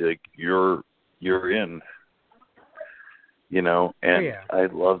means. Like, you're in. You know, and I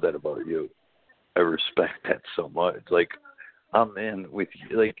love that about you. I respect that so much. Like, I'm in with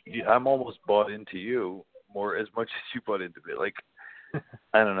you. Like, I'm almost bought into you more as much as you bought into me. Like,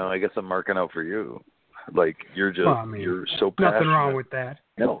 I don't know. I guess I'm marking out for you. Like, you're just, you're so passionate. Nothing wrong with that.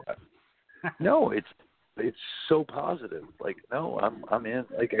 No, it's so positive. Like, no, I'm in.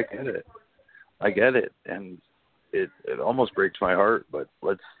 Like, I get it, and it almost breaks my heart. But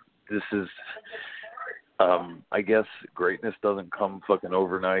this is. I guess greatness doesn't come fucking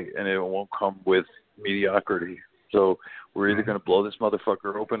overnight, and it won't come with mediocrity. So we're either going to blow this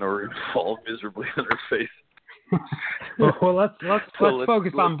motherfucker open, or we're going to fall miserably on our face. well, let's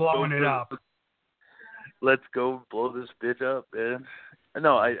focus on blowing it up. Let's go blow this bitch up, man.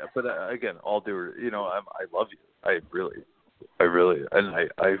 No, again, all due, you know, I love you. I really, and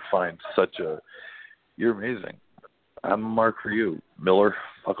I find you're amazing. I'm a mark for you, Miller.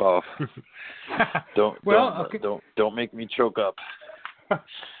 Fuck off. Don't make me choke up.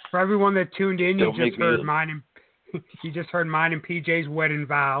 For everyone that tuned in, you just heard mine and PJ's wedding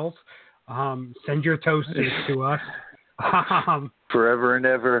vows. Send your toasters to us. Forever and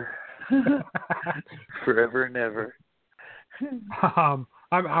ever. Forever and ever.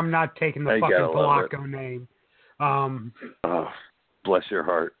 I'm not taking the fucking Polanco name. Oh, bless your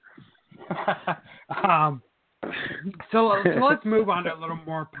heart. So let's move on to a little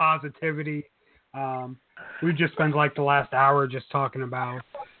more positivity. We just spent like the last hour just talking about,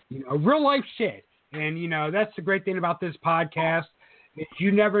 you know, real life shit. And, you know, that's the great thing about this podcast is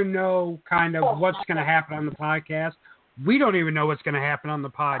you never know kind of what's going to happen on the podcast. We don't even know what's going to happen on the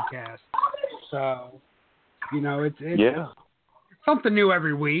podcast. So, you know, it's something new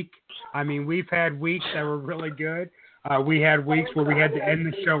every week. I mean, we've had weeks that were really good. We had weeks where we had to end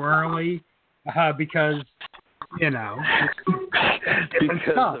the show early because, you know, different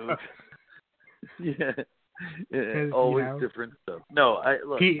stuff. Always, you know, different stuff. No,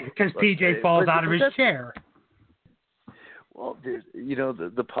 because PJ falls out of his chair. Well, you know,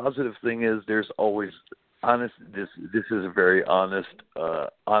 the positive thing is there's always honest. This is a very honest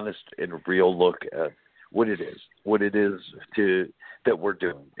and real look at what it is that we're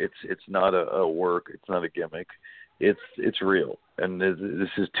doing. It's not a work. It's not a gimmick. It's real. And this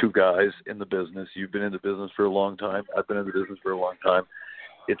is two guys in the business. You've been in the business for a long time. I've been in the business for a long time.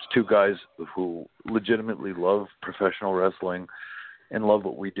 It's two guys who legitimately love professional wrestling and love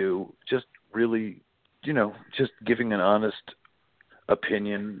what we do. Just really, you know, just giving an honest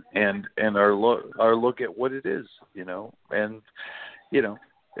opinion and our look at what it is, you know. And, you know,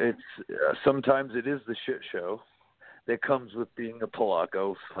 it's sometimes it is the shit show that comes with being a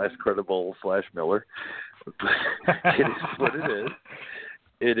Polanco / Miller. It is what it is.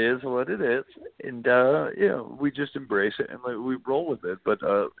 It is what it is. And, you know, we just embrace it and we roll with it. But,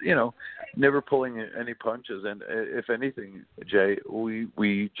 you know, never pulling any punches. And if anything, Jay,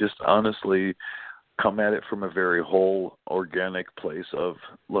 we just honestly come at it from a very whole, organic place of,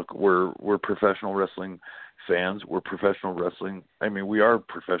 look, we're professional wrestling fans. We're professional wrestling. I mean, we are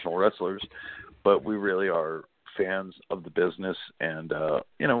professional wrestlers, but we really are fans of the business, and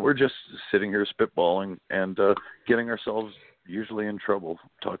you know, we're just sitting here spitballing and getting ourselves usually in trouble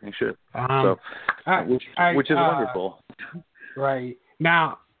talking shit. Which is wonderful. Right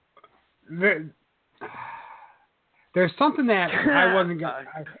now, there's something that I wasn't going.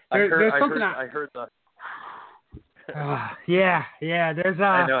 I heard that. Yeah. There's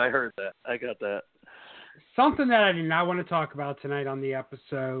I know. I heard that. I got that. Something that I did not want to talk about tonight on the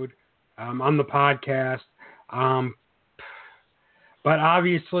episode, on the podcast. But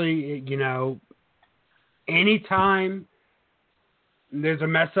obviously, anytime there's a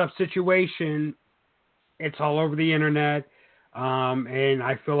mess up situation, it's all over the internet. And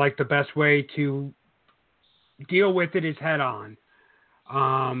I feel like the best way to deal with it is head on.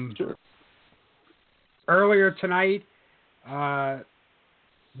 Sure. Earlier tonight, there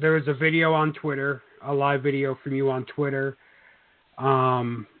was a video on Twitter, a live video from you on Twitter.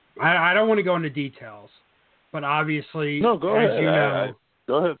 I don't want to go into details, but obviously, no, go ahead.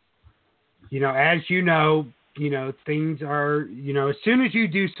 Go ahead. As you know, things are, as soon as you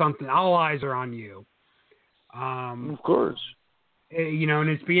do something, all eyes are on you. Of course. And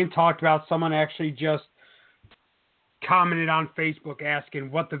it's being talked about. Someone actually just commented on Facebook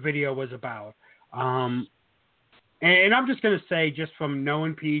asking what the video was about. And I'm just going to say, just from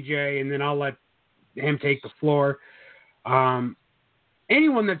knowing PJ, and then I'll let him take the floor.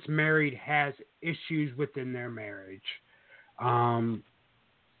 Anyone that's married has issues within their marriage.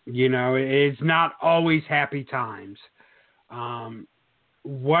 It's not always happy times.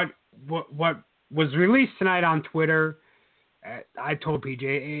 What was released tonight on Twitter, I told PJ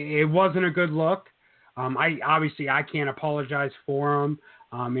it wasn't a good look. I can't apologize for him.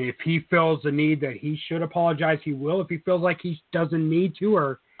 If he feels the need that he should apologize, he will. If he feels like he doesn't need to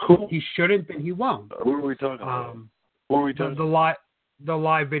or he shouldn't, then he won't. Who are we talking about? Who are we talking about? The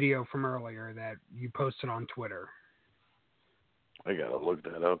live video from earlier that you posted on Twitter. I gotta look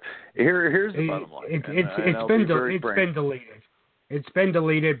that up. Here's the bottom line. It's been deleted. It's been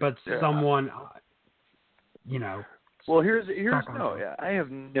deleted, but someone, Well, here's no. Yeah, I have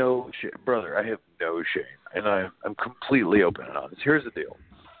no shame, brother. I have no shame, and I'm completely open and honest. Here's the deal.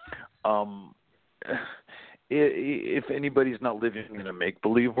 If anybody's not living in a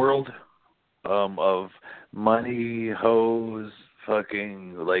make-believe world of money, hoes,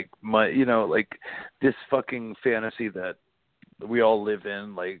 fucking like this fucking fantasy that we all live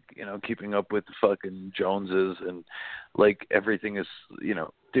in, keeping up with the fucking Joneses and like everything is,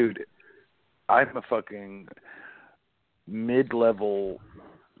 dude, I'm a fucking mid-level,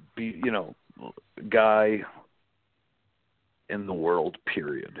 guy in the world,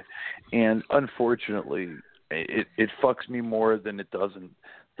 period. And unfortunately, it fucks me more than it doesn't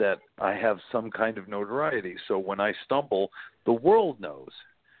that I have some kind of notoriety. So when I stumble, the world knows.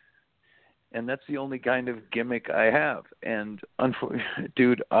 And that's the only kind of gimmick I have. And,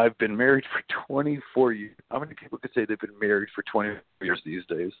 dude, I've been married for 24 years. How many people could say they've been married for 20 years these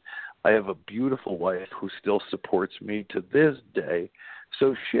days? I have a beautiful wife who still supports me to this day.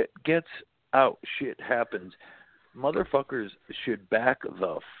 So shit gets out. Shit happens. Motherfuckers should back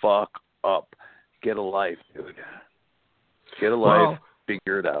the fuck up. Get a life, dude. Get a life.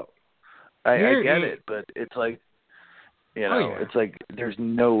 Figure it out. I get it, but it's like, it's like there's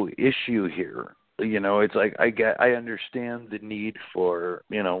no issue here. It's like I understand the need for,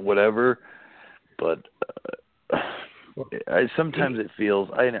 whatever, but sometimes it feels,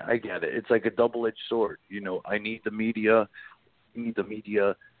 I get it. It's like a double-edged sword. I need the media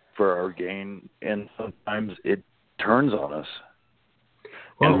for our gain, and sometimes it turns on us.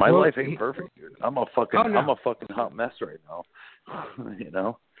 And my life ain't perfect, dude. I'm a fucking hot mess right now.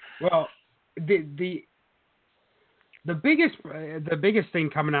 Well, the biggest thing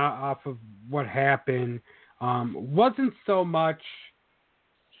coming out off of what happened wasn't so much.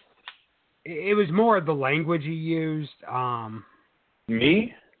 It was more of the language you used.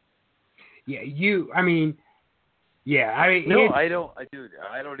 Me? Yeah, you. I mean, yeah. No, I don't. Dude,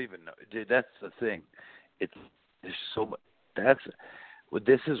 I don't even know. Dude, that's the thing. There's so much.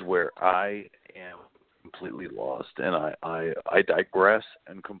 This is where I am completely lost, and I digress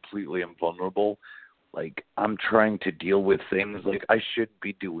and completely am vulnerable. Like, I'm trying to deal with things like I should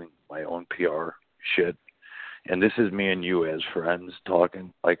be doing my own PR shit, and this is me and you as friends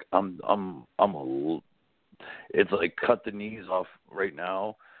talking. Like, it's like cut the knees off right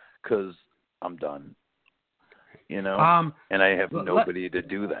now because I'm done. And I have nobody to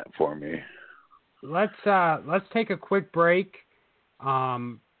do that for me. Let's take a quick break.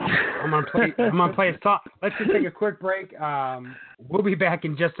 I'm gonna play a song. Let's just take a quick break. We'll be back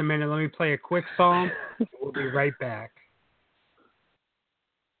in just a minute. Let me play a quick song. We'll be right back.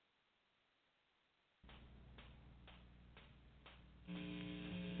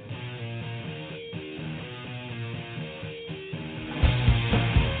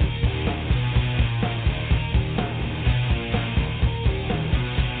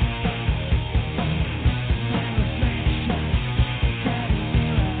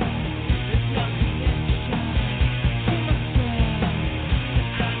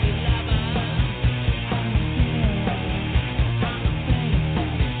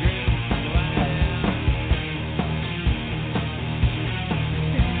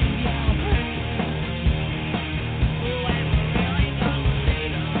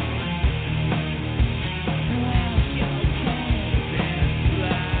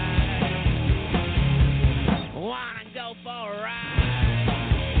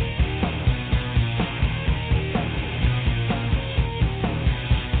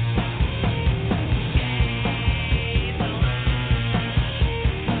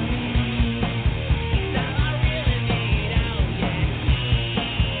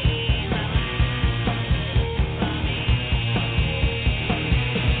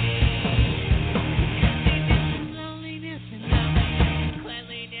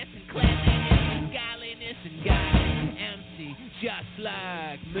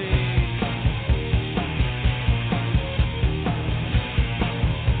 like me.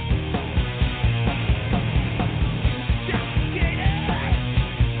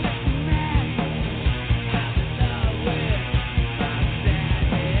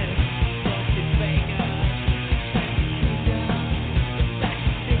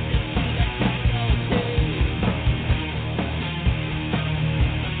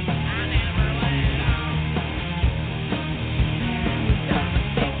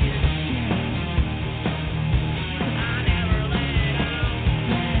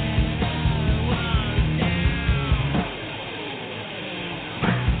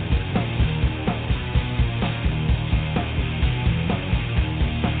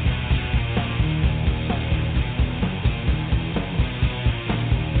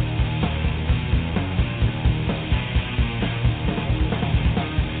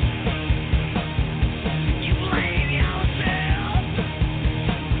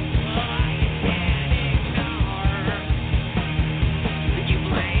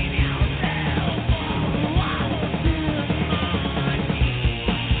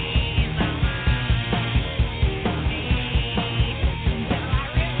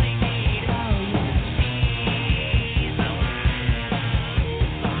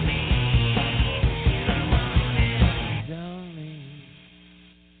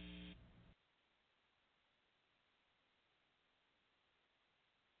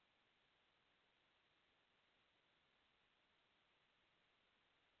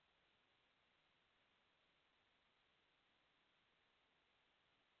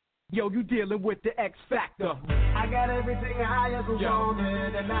 Yo, you dealing with the X Factor. I got everything I ever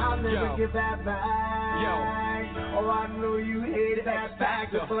wanted, and I'll never give that back. Oh, I know you hated that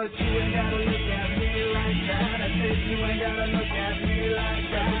factor, but you ain't gotta look at me like that. I said you ain't gotta look at me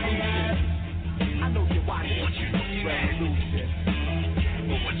like that. I know you're watching what you looking Revolution.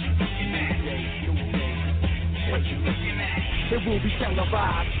 But what you looking at? What you looking at? It will be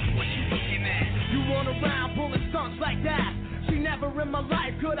televised. What you looking at? You run around pulling stunts like that. See, never in my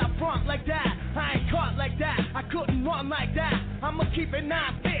life could I front like that. I ain't caught like that. I couldn't run like that. I'ma keep it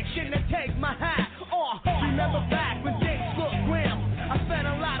non-fiction and take my hat. Remember back when things looked grim. I spent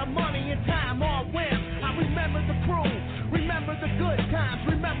a lot of money and time on whim. I remember the crew, remember the good times,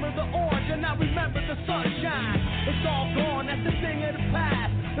 remember the orange, and I remember the sunshine. It's all gone, that's the thing of the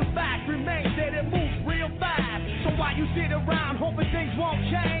past. The fact remains that it moves real fast. So while you sit around hoping things won't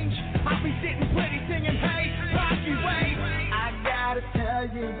change, I'll be sitting pretty singing, hey, Rocky Way. I gotta tell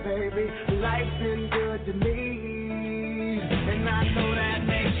you, baby, life's been good to me. And I know that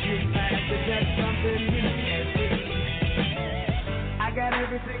makes you mad, but that's something you can't see. I got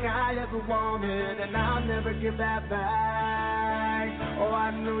everything I ever wanted, and I'll never give that back. Oh,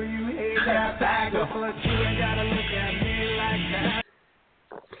 I know you hate that back, but you ain't gotta look at me like that.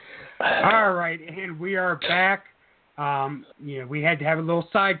 All right, and we are back. We had to have a little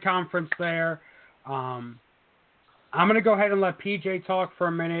side conference there. I'm going to go ahead and let PJ talk for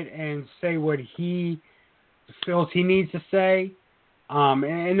a minute and say what he feels he needs to say. And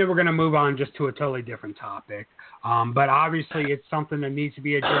then we're going to move on just to a totally different topic. But obviously it's something that needs to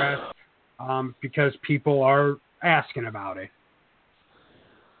be addressed because people are asking about it.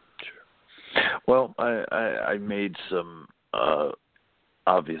 Sure. Well, I made some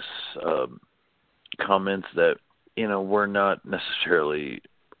obvious comments that, were not necessarily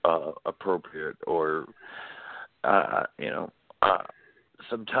appropriate or,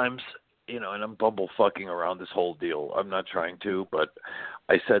 sometimes, and I'm bumble fucking around this whole deal. I'm not trying to, but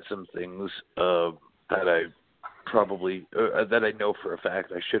I said some things that I probably, that I know for a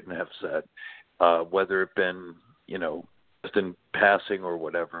fact I shouldn't have said, whether it been, just in passing or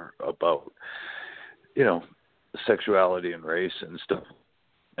whatever about, sexuality and race and stuff.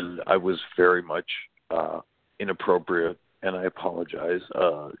 And I was very much inappropriate, and I apologize.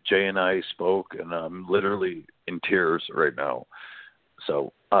 Jay and I spoke, and I'm literally in tears right now.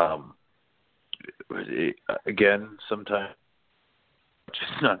 So, again, sometimes it's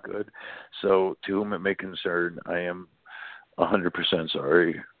just not good. So, to whom it may concern, I am 100%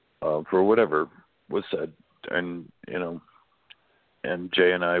 sorry for whatever was said. And, and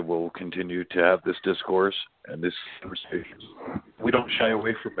Jay and I will continue to have this discourse and this conversation. We don't shy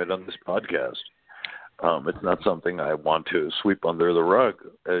away from it on this podcast. It's not something I want to sweep under the rug.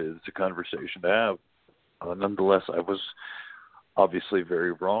 It's a conversation to have. Nonetheless, I was obviously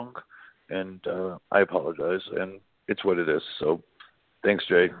very wrong, and I apologize, and it's what it is. So thanks,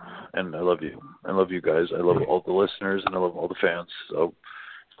 Jay, and I love you. I love you guys. I love all the listeners, and I love all the fans. So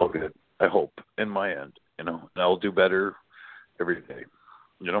it's all good, I hope, in my end, and I'll do better every day,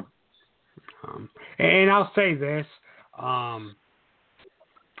 And I'll say this.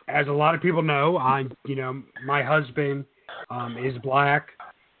 as a lot of people know, my husband is black.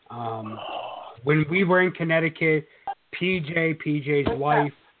 When we were in Connecticut, PJ's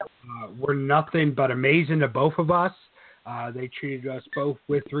wife, were nothing but amazing to both of us. They treated us both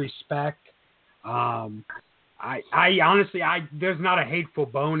with respect. I honestly, there's not a hateful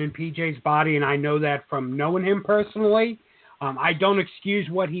bone in PJ's body, and I know that from knowing him personally. I don't excuse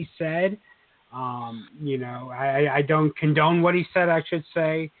what he said. I don't condone what he said, I should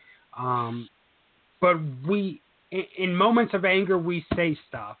say. But in moments of anger, we say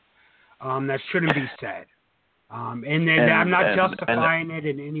stuff that shouldn't be said. And I'm not justifying it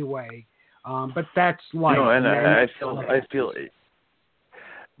in any way. But that's life. No, and I feel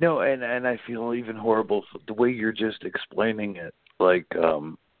and I feel even horrible the way you're just explaining it. Like,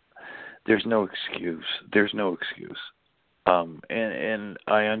 there's no excuse. There's no excuse. And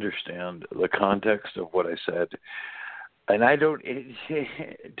I understand the context of what I said. And I don't,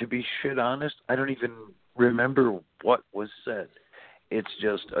 to be shit honest, I don't even remember what was said. It's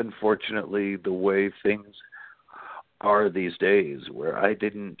just, unfortunately, the way things are these days, where I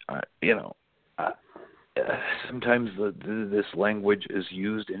didn't, sometimes this language is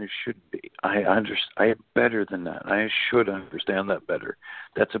used and it shouldn't be. I am better than that. I should understand that better.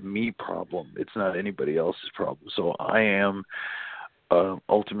 That's a me problem. It's not anybody else's problem. So I am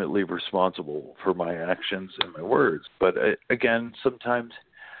ultimately responsible for my actions and my words. But again, sometimes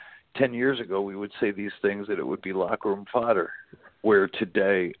 10 years ago we would say these things that it would be locker room fodder. Where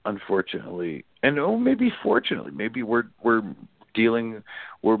today, unfortunately, and maybe fortunately, maybe we're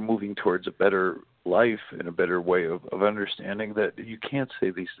moving towards a better life and a better way of understanding that you can't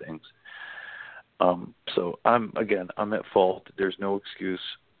say these things. So I'm at fault. There's no excuse,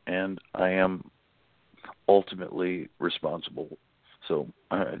 and I am ultimately responsible. So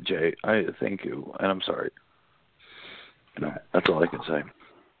Jay, I thank you, and I'm sorry. That's all I can say.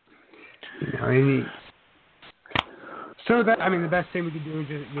 So the best thing we could do is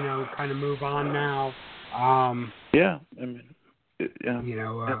just, kind of move on now.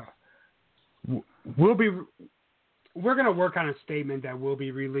 We're going to work on a statement that will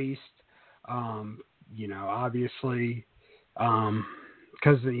be released. Obviously,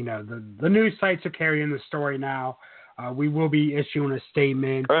 because the news sites are carrying the story now. We will be issuing a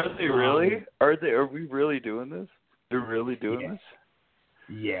statement. Are they really? Are we really doing this? They're really doing this?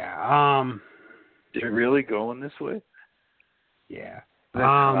 Yeah. They're really going this way? Yeah.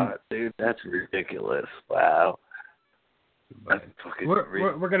 Dude, that's ridiculous. Wow.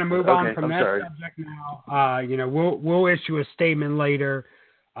 We're going to move on from that subject now. We'll issue a statement later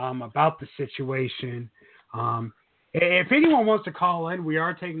about the situation. If anyone wants to call in, we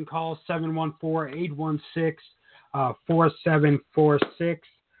are taking calls 714-816-4746.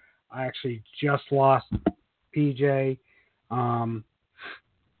 I actually just lost PJ.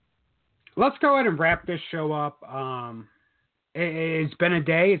 Let's go ahead and wrap this show up. It's been a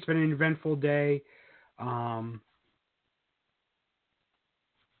day. It's been an eventful day. I'm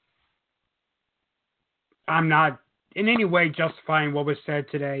not in any way justifying what was said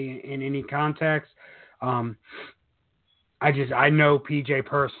today in any context. I know PJ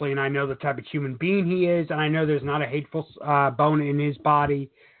personally, and I know the type of human being he is, and I know there's not a hateful bone in his body.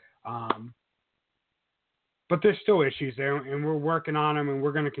 But there's still issues there, and we're working on them, and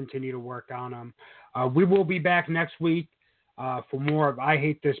we're going to continue to work on them. We will be back next week for more of I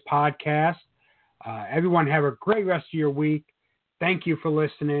Hate This podcast. Everyone have a great rest of your week. Thank you for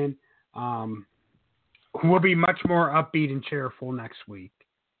listening. We'll be much more upbeat and cheerful next week.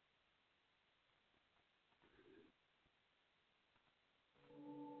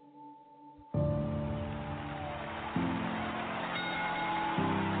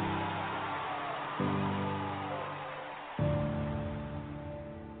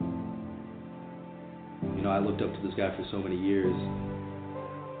 I looked up to this guy for so many years.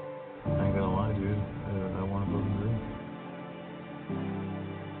 I ain't gonna lie, dude. I want to fucking agree.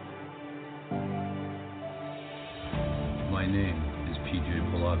 My name is PJ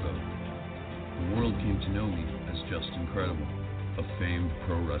Palago. The world came to know me as Just Incredible, a famed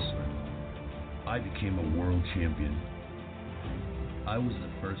pro wrestler. I became a world champion. I was the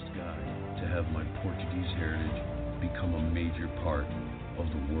first guy to have my Portuguese heritage become a major part of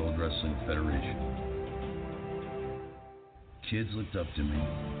the World Wrestling Federation. Kids looked up to me.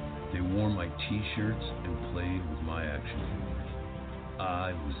 They wore my t-shirts and played with my action figures.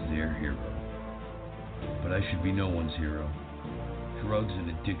 I was their hero. But I should be no one's hero. Drugs and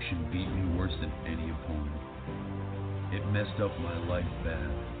addiction beat me worse than any opponent. It messed up my life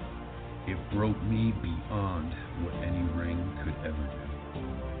bad. It broke me beyond what any ring could ever do.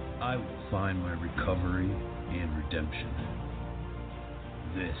 I will find my recovery and redemption.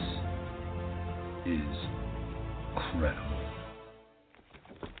 This is credible.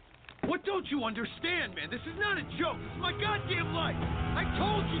 What don't you understand, man? This is not a joke. This is my goddamn life. I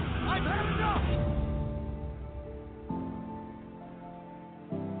told you, I've had enough.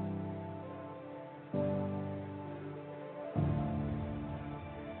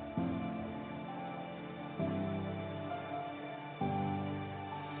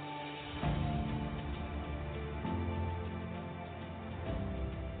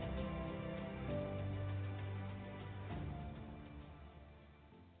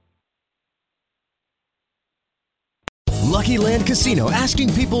 Lucky Land Casino,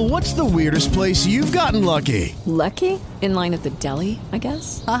 asking people, what's the weirdest place you've gotten lucky? Lucky? In line at the deli, I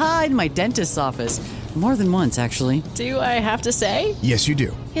guess? Aha, in my dentist's office. More than once, actually. Do I have to say? Yes, you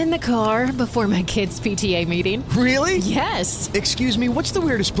do. In the car before my kids' PTA meeting. Really? Yes. Excuse me, what's the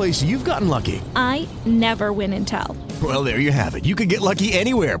weirdest place you've gotten lucky? I never win and tell. Well, there you have it. You can get lucky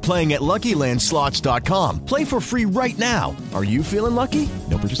anywhere, playing at LuckyLandSlots.com. Play for free right now. Are you feeling lucky?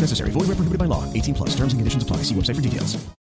 No purchase necessary. Void where prohibited by law. 18+. Terms and conditions apply. See website for details.